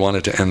and said he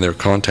wanted to end their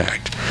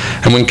contact.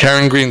 And when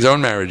Karen Green's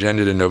own marriage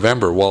ended in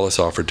November, Wallace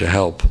offered to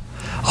help.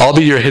 "I'll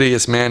be your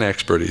hideous man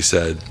expert," he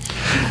said.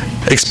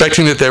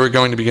 Expecting that they were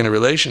going to begin a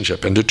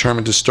relationship and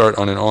determined to start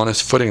on an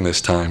honest footing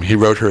this time, he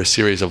wrote her a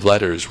series of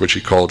letters, which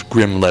he called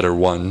Grim Letter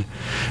 1,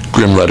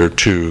 Grim Letter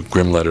 2,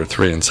 Grim Letter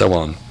 3, and so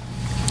on,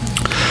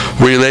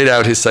 where he laid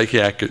out his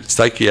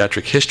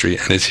psychiatric history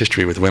and his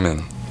history with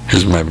women.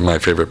 Here's my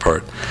favorite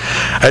part.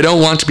 "I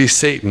don't want to be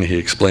Satan," he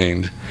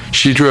explained.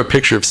 She drew a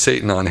picture of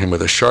Satan on him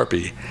with a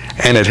Sharpie,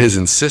 and at his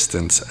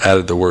insistence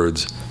added the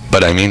words,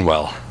 "But I mean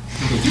well."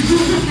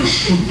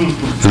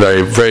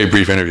 Very, very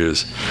brief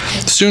interviews.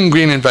 Soon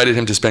Green invited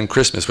him to spend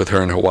Christmas with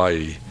her in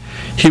Hawaii.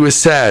 He was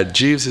sad.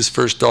 Jeeves'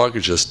 first dog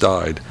had just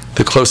died,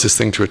 the closest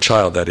thing to a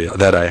child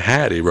that I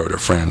had, he wrote a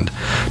friend.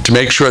 To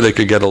make sure they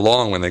could get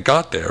along when they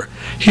got there,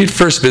 he had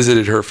first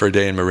visited her for a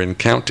day in Marin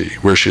County,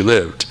 where she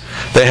lived.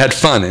 They had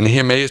fun, and he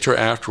amazed her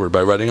afterward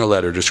by writing a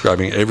letter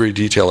describing every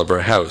detail of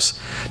her house,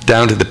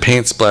 down to the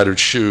paint-splattered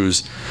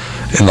shoes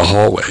in the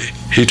hallway.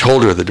 He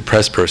told her the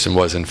depressed person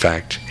was, in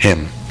fact,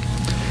 him.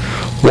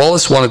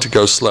 Wallace wanted to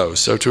go slow,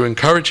 so to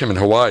encourage him in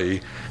Hawaii,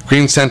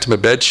 Green sent him a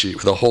bedsheet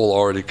with a hole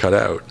already cut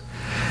out.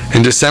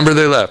 In December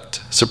they left,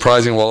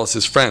 surprising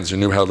Wallace's friends who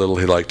knew how little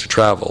he liked to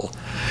travel.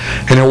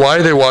 In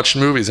Hawaii they watched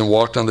movies and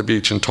walked on the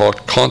beach and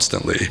talked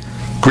constantly.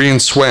 Green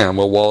swam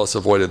while Wallace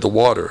avoided the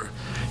water.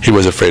 He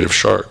was afraid of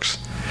sharks.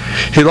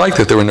 He liked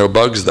that there were no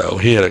bugs, though.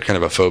 He had a kind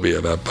of a phobia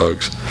about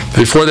bugs.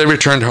 Before they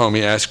returned home,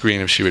 he asked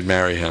Green if she would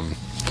marry him.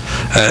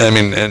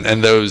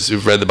 And those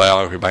who've read the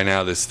biography by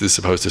now, this is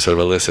supposed to sort of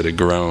elicit a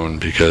groan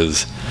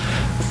because,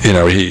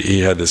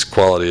 he had this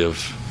quality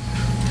of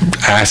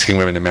asking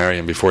women to marry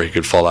him before he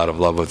could fall out of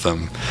love with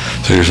them.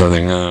 So you're sort of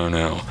thinking, oh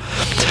no.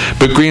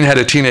 But Green had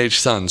a teenage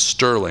son,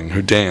 Sterling,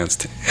 who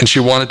danced, and she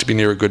wanted to be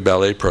near a good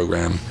ballet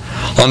program.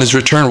 On his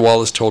return,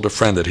 Wallace told a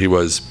friend that he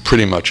was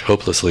pretty much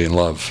hopelessly in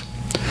love.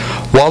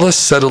 Wallace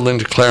settled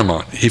into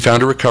Claremont. He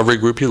found a recovery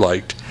group he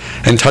liked,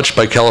 and touched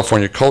by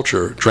California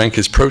culture, drank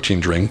his protein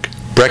drink,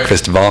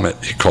 breakfast vomit,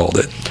 he called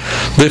it,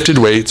 lifted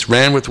weights,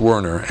 ran with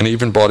Werner, and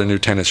even bought a new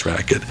tennis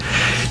racket.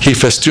 He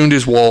festooned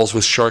his walls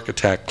with Shark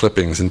Attack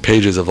clippings and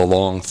pages of The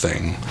Long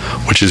Thing,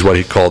 which is what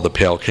he called The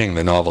Pale King,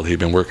 the novel he'd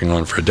been working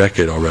on for a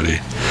decade already.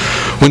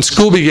 When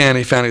school began,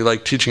 he found he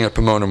liked teaching at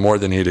Pomona more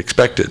than he'd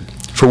expected.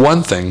 For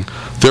one thing,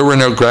 there were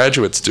no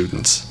graduate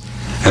students,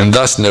 and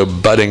thus no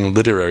budding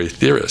literary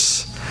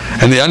theorists.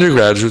 And the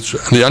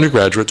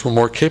undergraduates were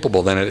more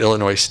capable than at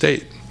Illinois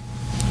State.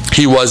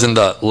 He was in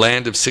the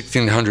land of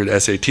 1,600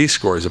 SAT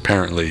scores,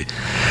 apparently,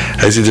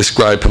 as he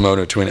described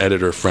Pomona to an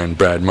editor friend,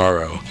 Brad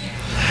Morrow.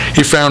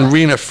 He found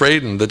Rena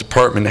Fraden, the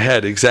department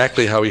head,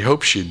 exactly how he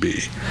hoped she'd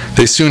be.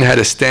 They soon had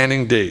a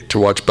standing date to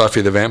watch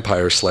Buffy the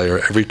Vampire Slayer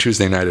every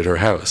Tuesday night at her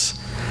house.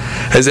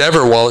 As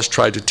ever, Wallace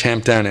tried to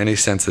tamp down any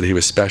sense that he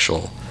was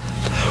special.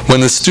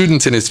 When the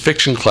students in his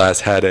fiction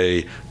class had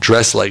a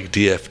dress like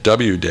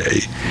DFW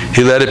day,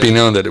 he let it be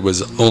known that it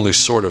was only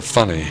sort of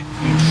funny.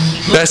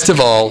 Best of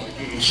all,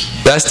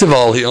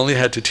 he only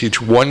had to teach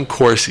one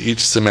course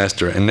each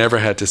semester and never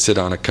had to sit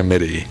on a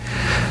committee.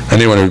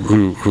 Anyone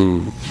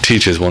who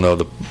teaches will know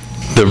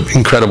the the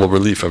incredible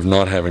relief of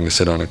not having to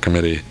sit on a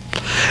committee.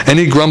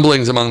 Any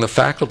grumblings among the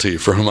faculty,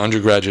 for whom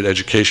undergraduate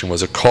education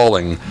was a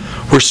calling,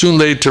 were soon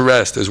laid to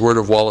rest as word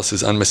of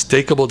Wallace's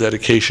unmistakable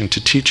dedication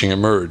to teaching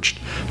emerged.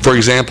 For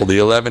example, the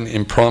 11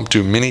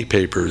 impromptu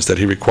mini-papers that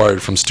he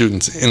required from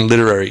students in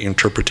literary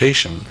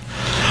interpretation,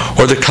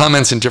 or the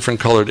comments in different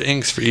colored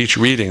inks for each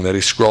reading that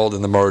he scrawled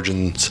in the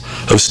margins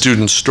of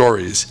students'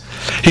 stories.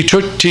 He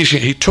took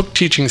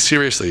teaching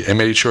seriously and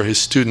made sure his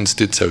students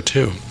did so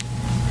too.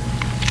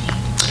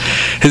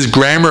 His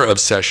grammar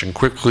obsession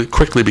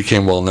quickly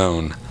became well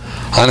known.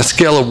 On a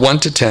scale of 1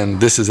 to 10,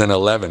 this is an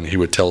 11, he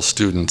would tell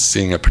students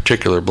seeing a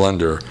particular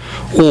blunder,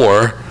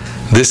 or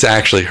this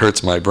actually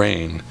hurts my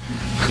brain.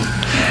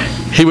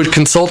 He would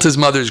consult his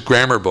mother's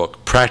grammar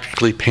book,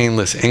 Practically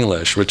Painless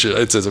English, which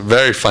it's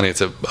very funny. It's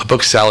a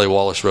book Sally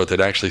Wallace wrote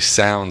that actually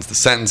sounds, the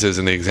sentences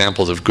and the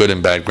examples of good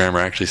and bad grammar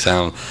actually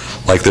sound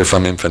like they're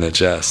from Infinite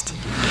Jest.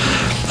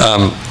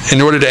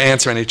 In order to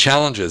answer any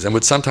challenges, and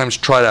would sometimes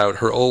trot out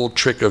her old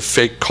trick of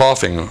fake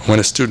coughing when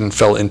a student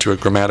fell into a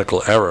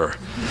grammatical error.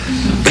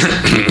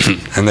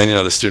 And then,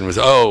 the student was,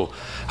 oh,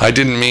 I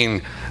didn't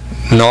mean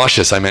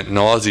nauseous, I meant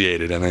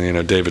nauseated. And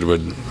then, David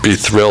would be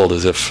thrilled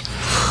as if,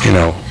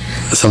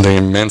 something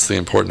immensely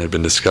important had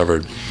been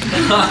discovered.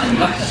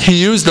 He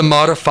used the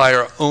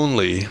modifier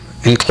only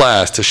in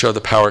class to show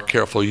the power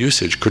careful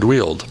usage could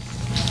wield.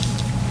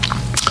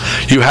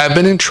 You have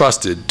been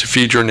entrusted to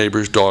feed your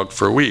neighbor's dog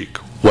for a week,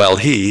 while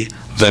he,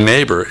 the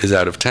neighbor, is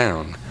out of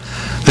town.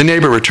 The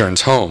neighbor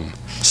returns home.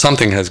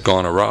 Something has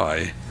gone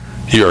awry.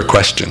 You are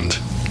questioned.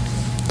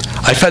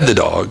 I fed the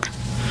dog.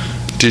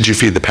 Did you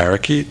feed the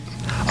parakeet?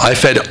 I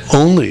fed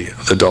only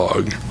the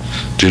dog.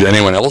 Did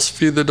anyone else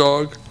feed the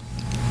dog?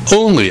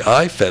 Only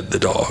I fed the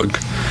dog.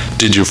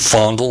 Did you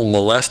fondle,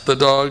 molest the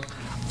dog?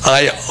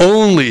 I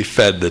only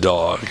fed the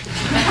dog.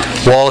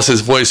 Wallace's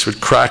voice would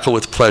crackle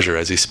with pleasure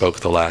as he spoke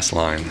the last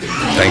line.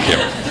 Thank you.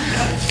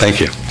 Thank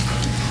you.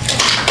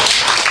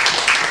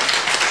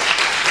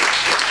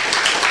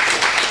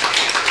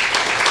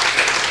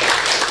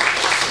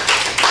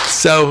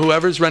 So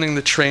whoever's running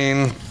the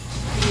train,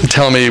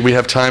 tell me, we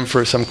have time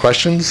for some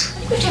questions?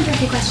 We have time for a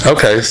few questions.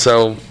 Okay,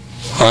 so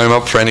I'm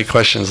up for any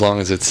question as long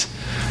as it's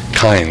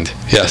kind.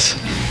 Yes?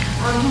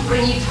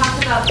 When you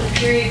talked about the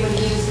period when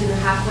he was in the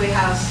halfway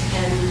house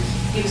and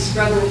he was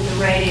struggling with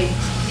the writing,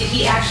 did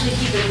he actually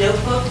keep a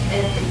notebook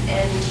and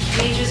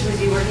pages? Was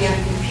he working on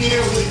a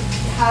computer?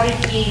 How did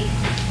he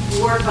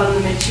work on the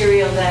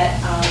material that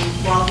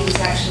while he was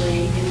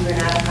actually in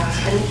Granada House?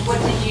 And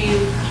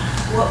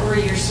what were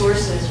your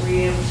sources? Were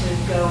you able to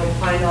go and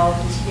find all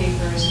of his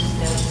papers, his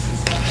notes and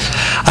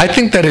stuff? I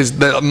think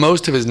that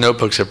most of his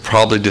notebooks have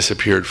probably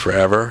disappeared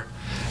forever.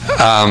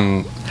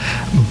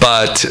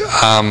 But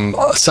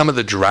some of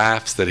the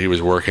drafts that he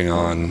was working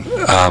on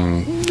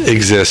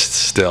exist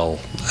still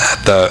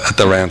at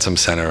the Ransom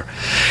Center.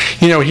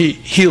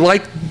 He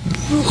liked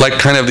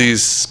kind of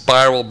these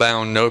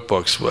spiral-bound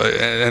notebooks,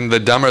 and the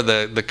dumber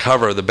the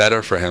cover, the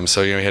better for him.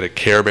 So he had a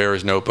Care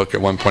Bears notebook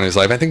at one point in his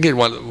life. I think he had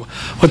one.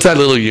 What's that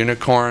little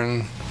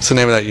unicorn? What's the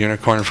name of that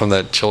unicorn from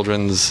that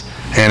children's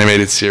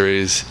animated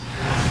series?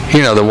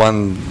 The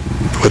one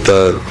with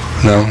the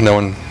no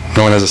one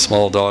has a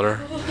small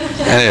daughter.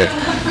 Anyway,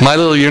 My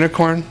Little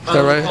Unicorn, is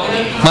that right?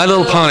 My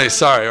Little Pony,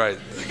 sorry, right.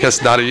 I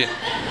guess not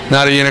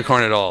a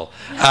unicorn at all.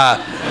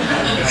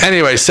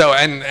 Anyway, so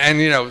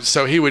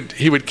so he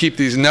would keep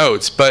these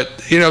notes, but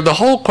the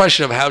whole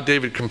question of how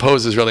David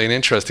composed is really an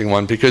interesting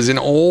one, because in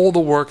all the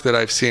work that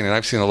I've seen, and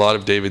I've seen a lot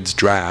of David's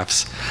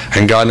drafts,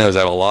 and God knows I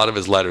have a lot of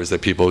his letters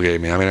that people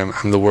gave me. I mean,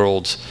 I'm the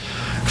world's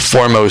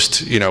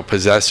foremost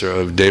possessor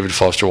of David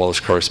Foster Wallace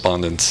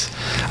correspondence.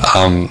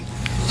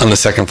 On the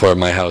second floor of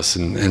my house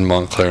in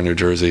Montclair, New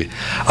Jersey.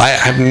 I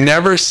have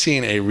never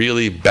seen a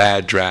really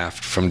bad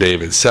draft from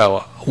David.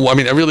 So,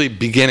 a really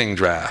beginning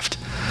draft.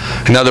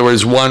 In other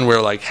words, one where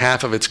like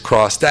half of it's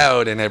crossed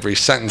out and every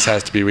sentence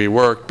has to be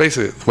reworked,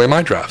 basically the way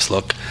my drafts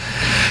look.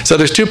 So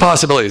there's two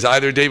possibilities.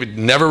 Either David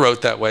never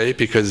wrote that way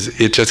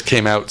because it just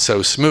came out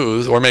so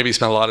smooth, or maybe he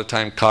spent a lot of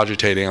time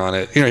cogitating on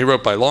it. He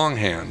wrote by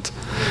longhand,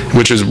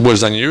 which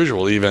was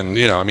unusual even,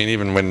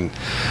 even when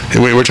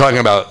we were talking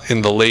about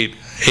in the late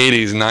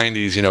 80s,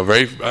 90s,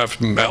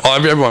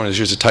 everyone has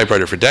used a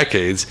typewriter for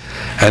decades,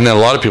 and then a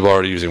lot of people are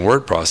already using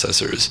word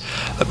processors.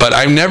 But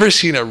I've never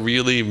seen a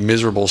really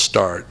miserable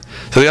start.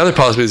 So the other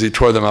possibility is he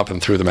tore them up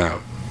and threw them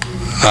out.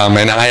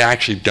 And I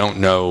actually don't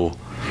know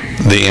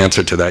the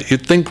answer to that.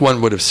 You'd think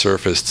one would have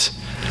surfaced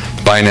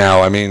by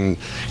now. A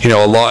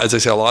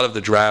lot of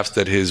the drafts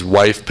that his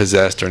wife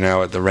possessed are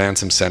now at the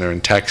Ransom Center in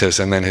Texas,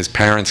 and then his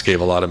parents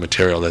gave a lot of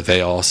material that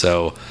they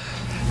also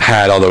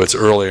had, although it's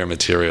earlier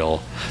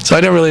material. So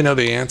I don't really know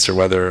the answer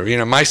whether,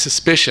 my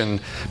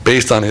suspicion,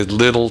 based on his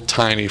little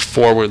tiny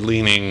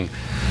forward-leaning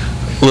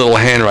little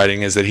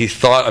handwriting, is that he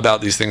thought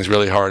about these things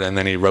really hard and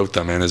then he wrote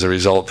them, and as a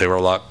result they were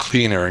a lot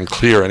cleaner and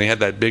clearer, and he had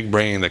that big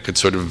brain that could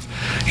sort of,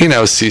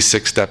 see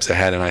 6 steps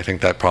ahead, and I think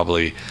that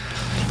probably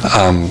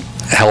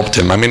helped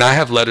him. I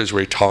have letters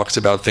where he talks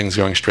about things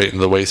going straight into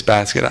the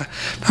wastebasket. I'm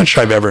not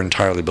sure I've ever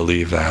entirely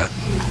believed that.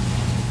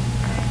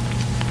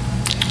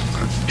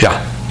 Yeah.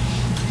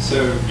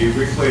 So you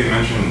briefly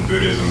mentioned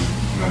Buddhism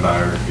in the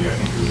biography. I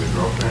think it was a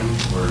girlfriend,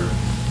 or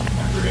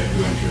I forget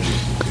who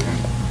introduced you to him.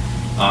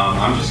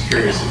 I'm just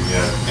curious if you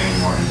have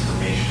any more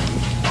information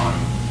on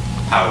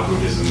how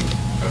Buddhism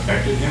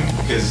affected him,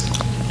 because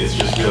it's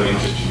just really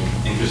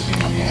interesting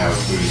to me how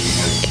Buddhism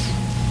has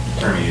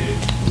permeated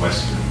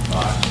Western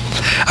thought.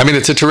 I mean,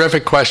 it's a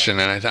terrific question,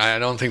 and I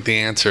don't think the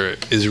answer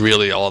is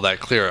really all that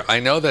clear. I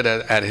know that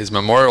at his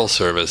memorial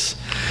service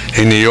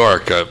in New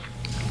York, a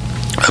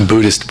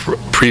Buddhist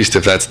priest,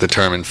 if that's the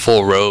term, in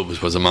full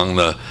robes was among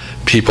the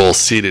people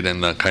seated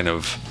in the kind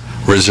of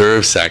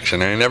reserve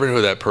section, and I never knew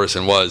who that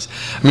person was.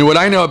 I mean, what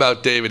I know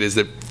about David is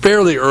that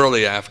fairly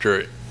early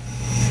after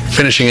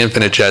finishing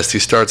Infinite Jest, he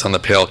starts on The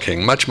Pale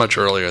King, much, much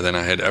earlier than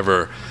I had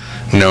ever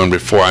known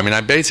before. I mean,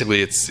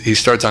 he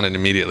starts on it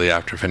immediately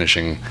after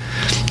finishing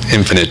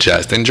Infinite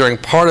Jest. And during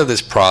part of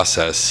this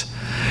process,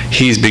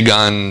 he's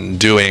begun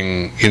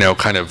doing,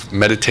 kind of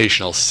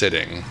meditational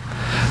sitting.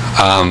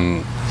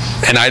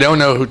 And I don't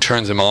know who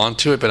turns him on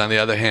to it, but on the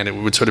other hand, it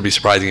would sort of be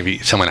surprising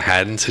if someone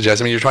hadn't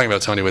suggested. I mean, you're talking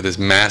about somebody with this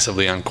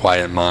massively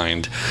unquiet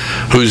mind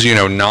who's,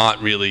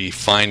 not really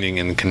finding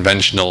in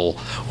conventional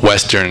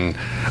Western,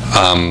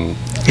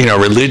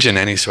 religion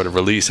any sort of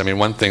release. I mean,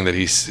 one thing that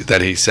he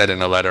said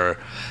in a letter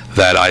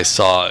that I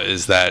saw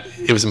is that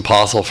it was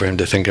impossible for him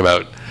to think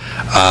about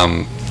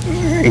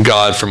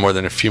God for more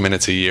than a few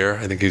minutes a year.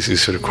 I think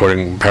he's sort of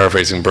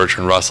paraphrasing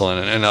Bertrand Russell,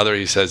 and another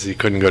he says he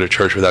couldn't go to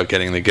church without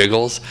getting the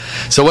giggles.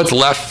 So what's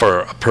left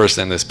for a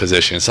person in this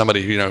position?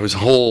 Somebody whose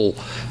whole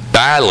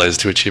battle is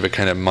to achieve a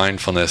kind of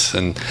mindfulness.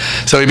 And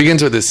so he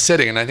begins with this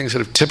sitting, and I think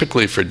sort of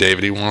typically for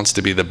David, he wants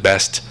to be the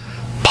best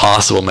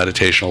possible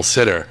meditational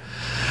sitter.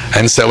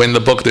 And so in the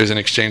book, there's an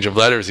exchange of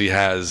letters he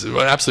has, an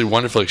absolutely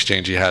wonderful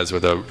exchange he has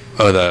with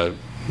a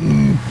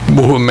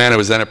man who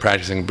was then a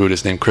practicing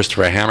Buddhist named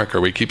Christopher Hammaker,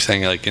 where he keeps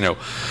saying,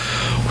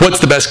 what's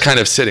the best kind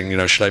of sitting?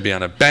 Should I be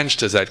on a bench?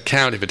 Does that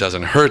count? If it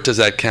doesn't hurt, does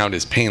that count?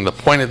 Is pain the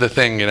point of the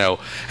thing?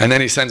 And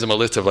then he sends him a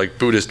list of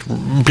Buddhist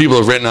people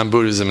who've written on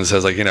Buddhism and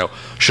says,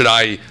 should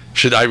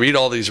I read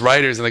all these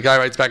writers? And the guy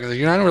writes back and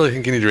says, I don't really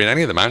think you need to read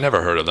any of them. I've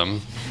never heard of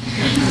them.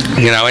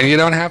 And you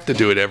don't have to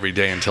do it every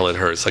day until it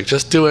hurts.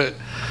 Just do it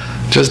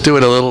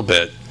a little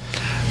bit.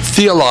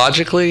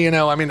 Theologically,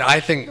 I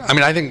think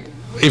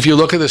if you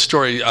look at the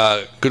story,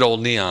 Good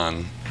Old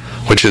Neon,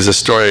 which is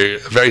a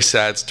very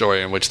sad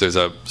story in which there's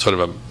a sort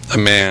of a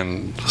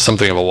man,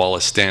 something of a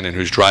Wallace Stanton,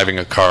 who's driving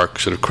a car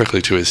sort of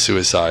quickly to his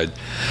suicide,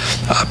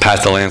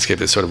 past the landscape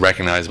that's sort of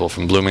recognizable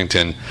from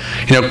Bloomington.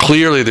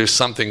 Clearly there's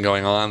something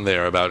going on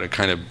there about a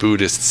kind of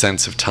Buddhist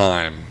sense of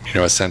time.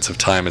 A sense of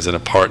time as an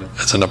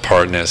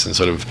apartness, and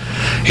sort of,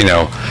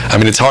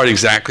 it's hard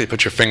exactly to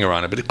put your finger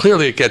on it, but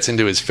clearly it gets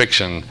into his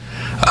fiction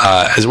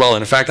as well.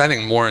 And in fact, I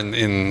think more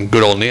in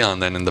Good Old Neon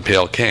than in The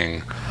Pale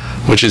King,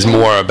 which is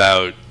more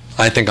about,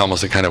 I think,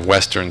 almost a kind of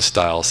Western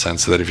style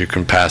sense that if you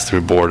can pass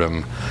through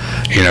boredom,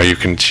 you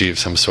can achieve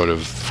some sort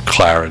of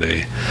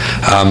clarity.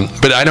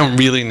 But I don't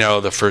really know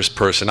the first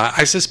person.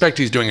 I suspect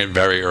he's doing it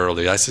very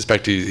early. I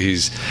suspect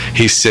he's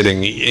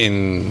sitting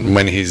in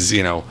when he's,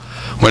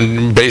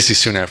 when basically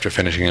soon after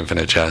finishing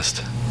Infinite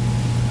Jest.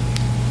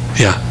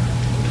 Yeah.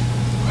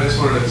 I just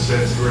wanted to say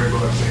it's a great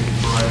book. Thank you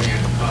for writing it.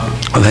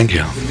 Thank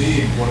you. To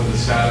me, one of the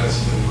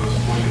saddest and most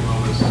poignant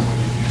moments is when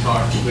you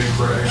talk to Big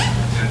Craig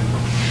and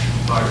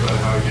talk about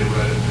how he get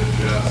read into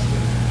Jest.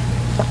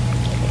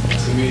 And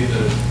to me,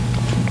 the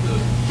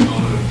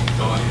moment of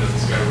Don,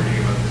 this guy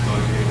reading about the Don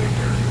Gehlen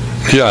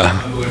character. Yeah.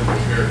 Unbelievable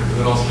character. But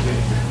then also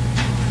think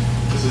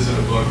this isn't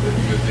a book that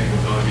you would think of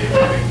Don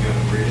Gehlen thinking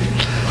of reading,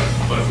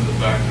 but for the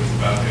fact that it's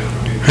about him.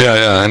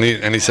 Yeah,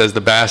 and he says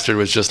the bastard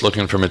was just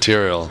looking for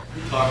material.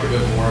 Can you talk a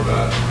bit more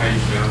about how you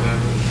found him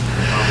and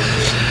the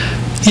conversation?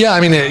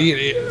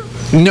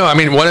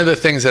 Yeah, one of the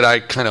things that I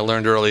kind of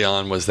learned early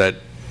on was that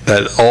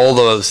all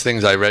those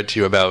things I read to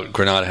you about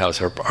Granada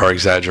House are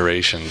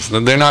exaggerations.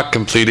 They're not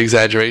complete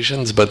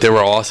exaggerations, but there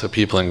were also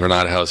people in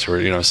Granada House who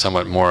were,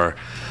 somewhat more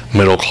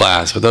middle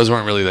class. But those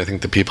weren't really, I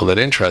think, the people that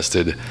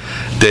interested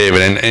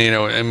David.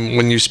 And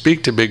when you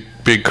speak to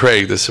Big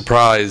Craig, the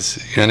surprise,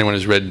 anyone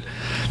who's read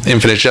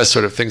Infinite Jest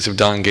sort of thinks of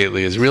Don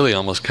Gately as really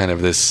almost kind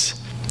of this,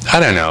 I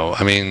don't know,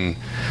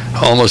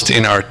 almost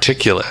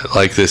inarticulate,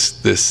 that's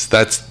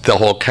the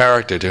whole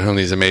character to whom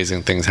these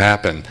amazing things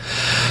happen.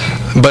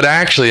 But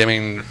actually,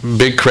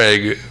 Big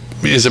Craig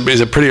is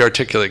a pretty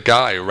articulate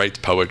guy who writes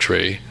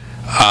poetry.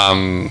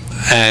 And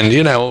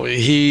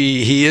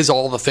he is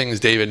all the things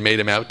David made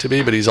him out to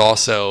be, but he's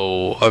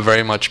also a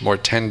very much more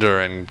tender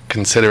and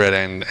considerate,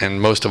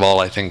 and most of all,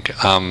 I think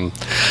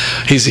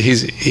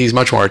he's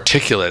much more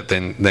articulate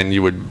than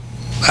you would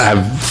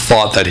have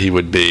thought that he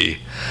would be.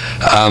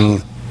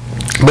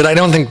 But I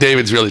don't think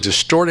David's really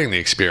distorting the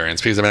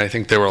experience, because I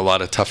think there were a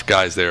lot of tough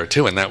guys there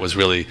too, and that was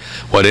really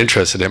what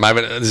interested him.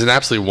 There's an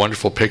absolutely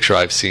wonderful picture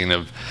I've seen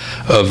of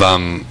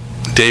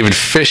David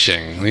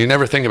fishing. You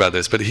never think about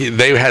this, but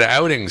they had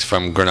outings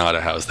from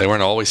Granada House. They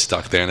weren't always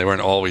stuck there, and they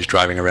weren't always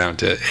driving around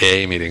to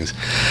AA meetings.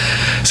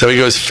 So he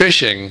goes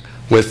fishing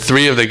with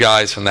three of the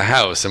guys from the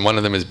house, and one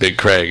of them is Big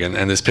Craig.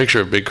 And this picture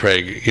of Big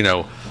Craig,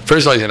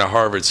 first of all, he's in a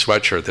Harvard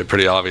sweatshirt that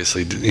pretty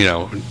obviously,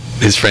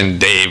 his friend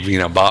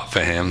Dave, bought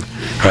for him,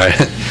 right?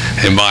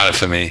 He bought it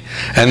for me.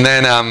 And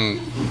then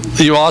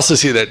you also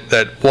see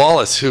that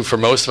Wallace, who for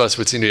most of us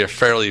would seem to be a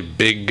fairly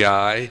big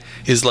guy,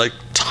 is like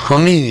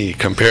tiny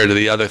compared to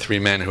the other three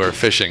men who are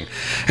fishing.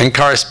 And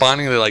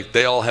correspondingly, like,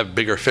 they all have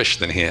bigger fish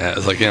than he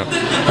has. Like,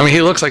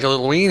 he looks like a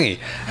little weenie.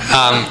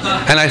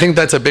 And I think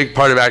that's a big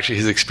part of actually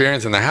his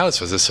experience in the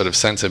house, was this sort of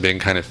sense of being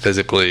kind of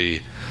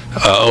physically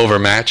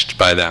overmatched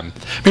by them.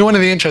 I mean, one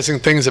of the interesting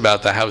things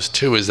about the house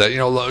too is that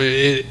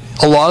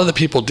a lot of the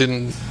people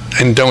didn't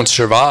and don't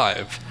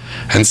survive,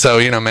 and so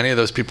many of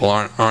those people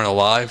aren't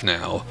alive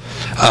now.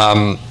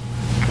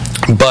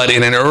 But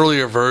in an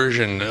earlier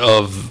version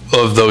of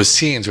those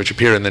scenes, which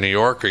appeared in the New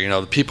Yorker,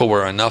 the people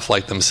were enough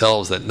like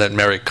themselves that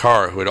Mary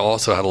Carr, who had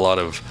also had a lot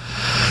of,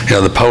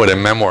 the poet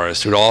and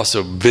memoirist, who'd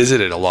also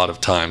visited a lot of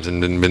times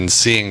and been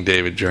seeing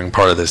David during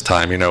part of this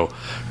time,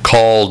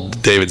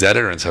 called David's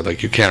editor and said,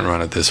 like, you can't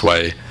run it this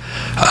way.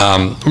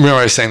 Remember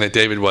I was saying that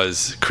David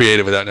was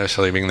creative without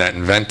necessarily being that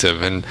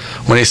inventive, and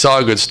when he saw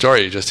a good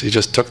story, he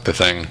just took the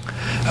thing.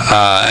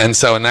 And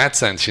so in that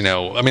sense,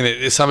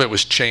 some of it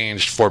was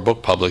changed for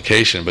book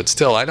publication, but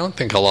still, I don't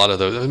think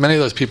many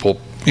of those people,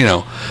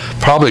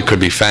 probably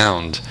could be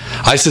found.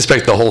 I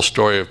suspect the whole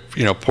story of,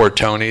 poor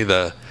Tony,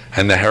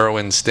 and the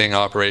heroin sting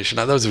operation,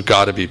 those have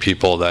got to be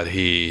people that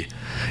he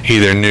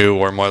either knew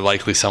or more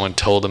likely someone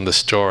told him the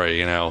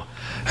story,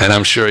 And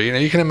I'm sure,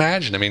 you can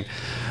imagine,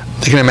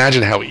 you can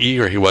imagine how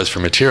eager he was for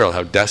material,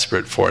 how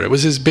desperate for it. It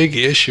was his big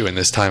issue in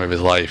this time of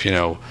his life,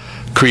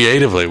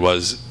 creatively,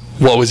 was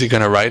what was he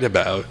going to write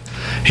about?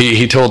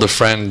 He told a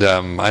friend,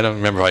 I don't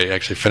remember how he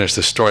actually finished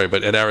the story,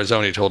 but at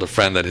Arizona he told a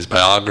friend that his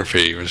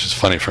biography, which is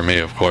funny for me,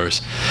 of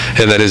course,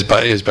 and that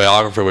his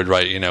biographer would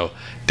write,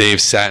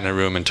 Dave sat in a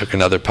room and took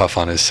another puff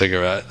on his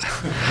cigarette.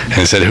 And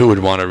he said, who would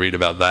want to read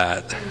about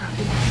that?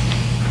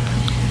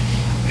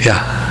 Yeah.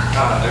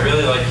 I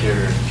really like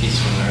your piece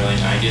from the early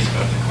 90s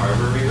about the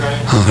Carver rewrite.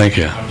 Oh, thank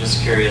you. I'm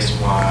just curious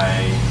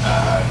why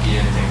you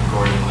didn't think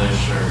Gordon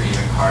Lish or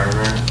even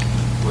Carver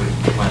would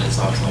lend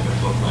itself to like a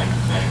book-length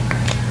thing.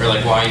 Or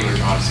like why you were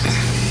drawn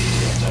specifically to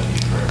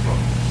DFW for a book.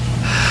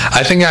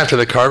 I think after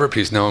the Carver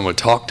piece, no one would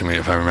talk to me,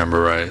 if I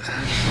remember right.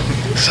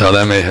 So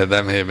that may have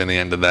been the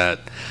end of that.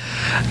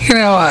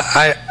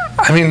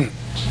 I mean,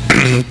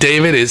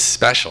 David is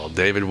special.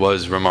 David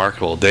was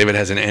remarkable. David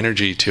has an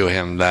energy to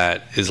him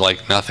that is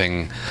like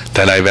nothing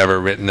that I've ever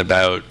written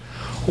about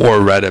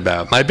or read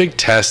about. My big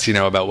test,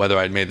 about whether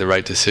I'd made the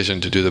right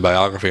decision to do the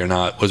biography or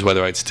not was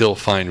whether I'd still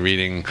find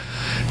reading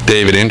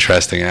David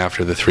interesting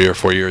after the 3 or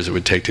 4 years it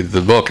would take to do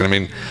the book.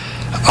 And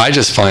I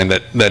just find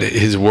that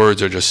his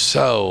words are just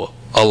so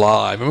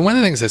alive. One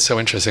of the things that's so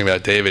interesting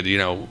about David,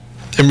 it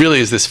really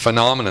is this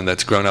phenomenon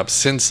that's grown up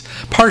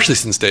partially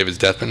since David's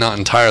death, but not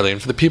entirely.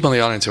 And for the people in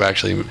the audience who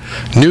actually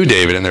knew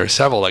David, and there are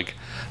several,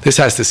 this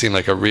has to seem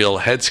like a real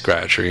head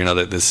scratcher,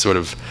 that this sort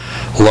of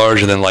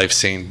larger than life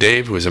Saint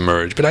Dave who has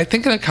emerged. But I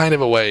think in a kind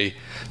of a way,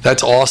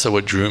 that's also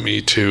what drew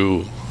me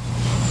to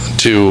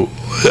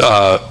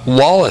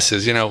Wallace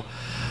is,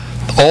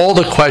 all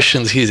the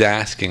questions he's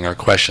asking are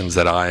questions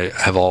that I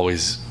have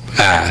always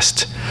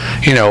asked,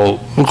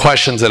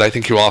 questions that I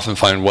think you often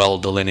find well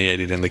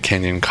delineated in the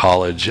Kenyon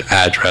College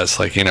address,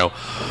 like,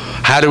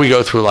 how do we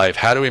go through life?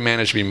 How do we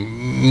manage to be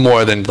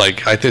more than, I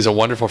think there's a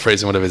wonderful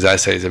phrase in one of his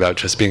essays about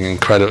just being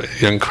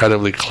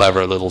incredibly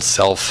clever little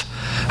I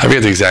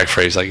forget the exact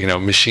phrase,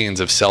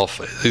 machines of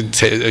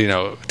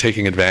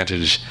taking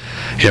advantage,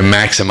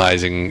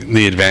 maximizing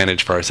the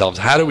advantage for ourselves.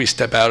 How do we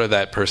step out of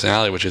that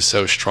personality, which is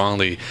so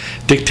strongly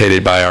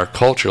dictated by our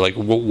culture?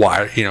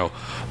 Why,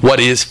 what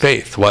is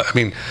faith?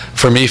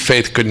 For me,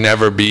 faith could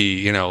never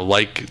be,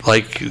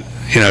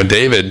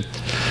 David.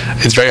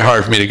 It's very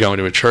hard for me to go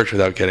into a church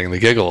without getting the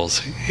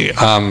giggles,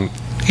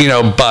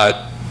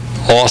 but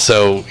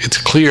also it's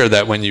clear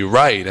that when you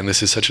write, and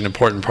this is such an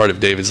important part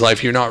of David's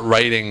life, you're not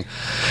writing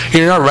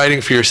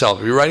for yourself.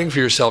 If you're writing for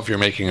yourself, you're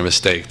making a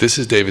mistake. This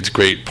is David's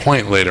great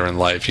point later in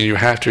life. You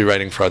have to be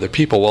writing for other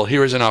people. Well,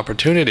 here is an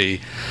opportunity.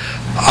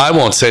 I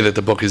won't say that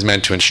the book is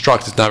meant to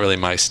instruct. It's not really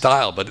my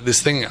style, but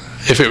this thing,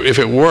 if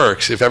it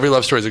works, if Every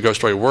Love Story is a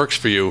Ghost Story works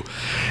for you,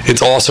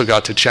 it's also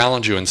got to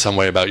challenge you in some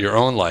way about your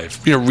own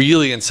life.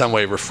 Really in some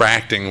way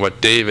refracting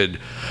what David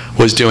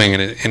was doing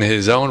in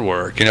his own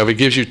work. If it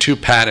gives you too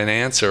pat an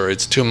answer,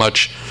 it's too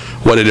much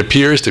what it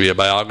appears to be a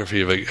biography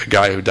of a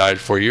guy who died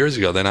 4 years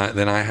ago, then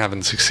I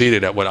haven't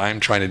succeeded at what I'm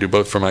trying to do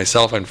both for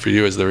myself and for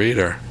you as the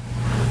reader.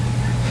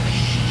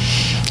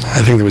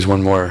 I think there was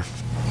one more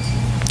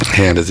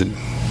hand.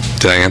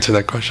 Did I answer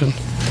that question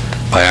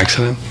by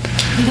accident?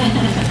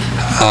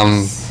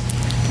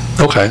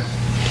 Okay.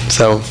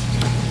 So,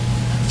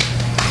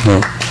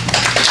 no.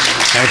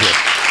 Thank you.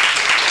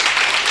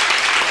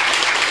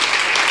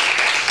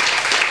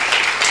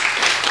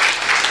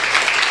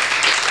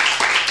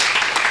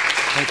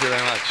 Thank you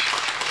very much.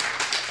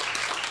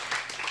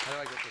 How do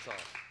I get this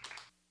off?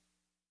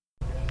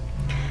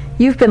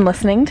 You've been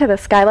listening to the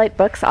Skylight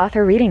Books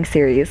Author Reading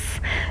Series.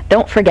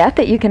 Don't forget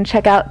that you can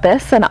check out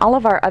this and all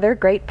of our other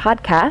great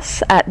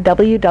podcasts at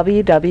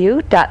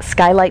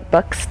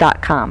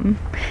www.skylightbooks.com.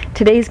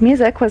 Today's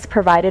music was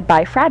provided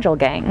by Fragile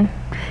Gang.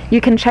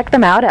 You can check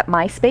them out at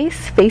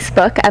MySpace,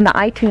 Facebook, and the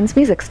iTunes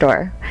Music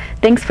Store.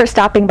 Thanks for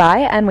stopping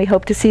by, and we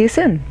hope to see you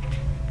soon.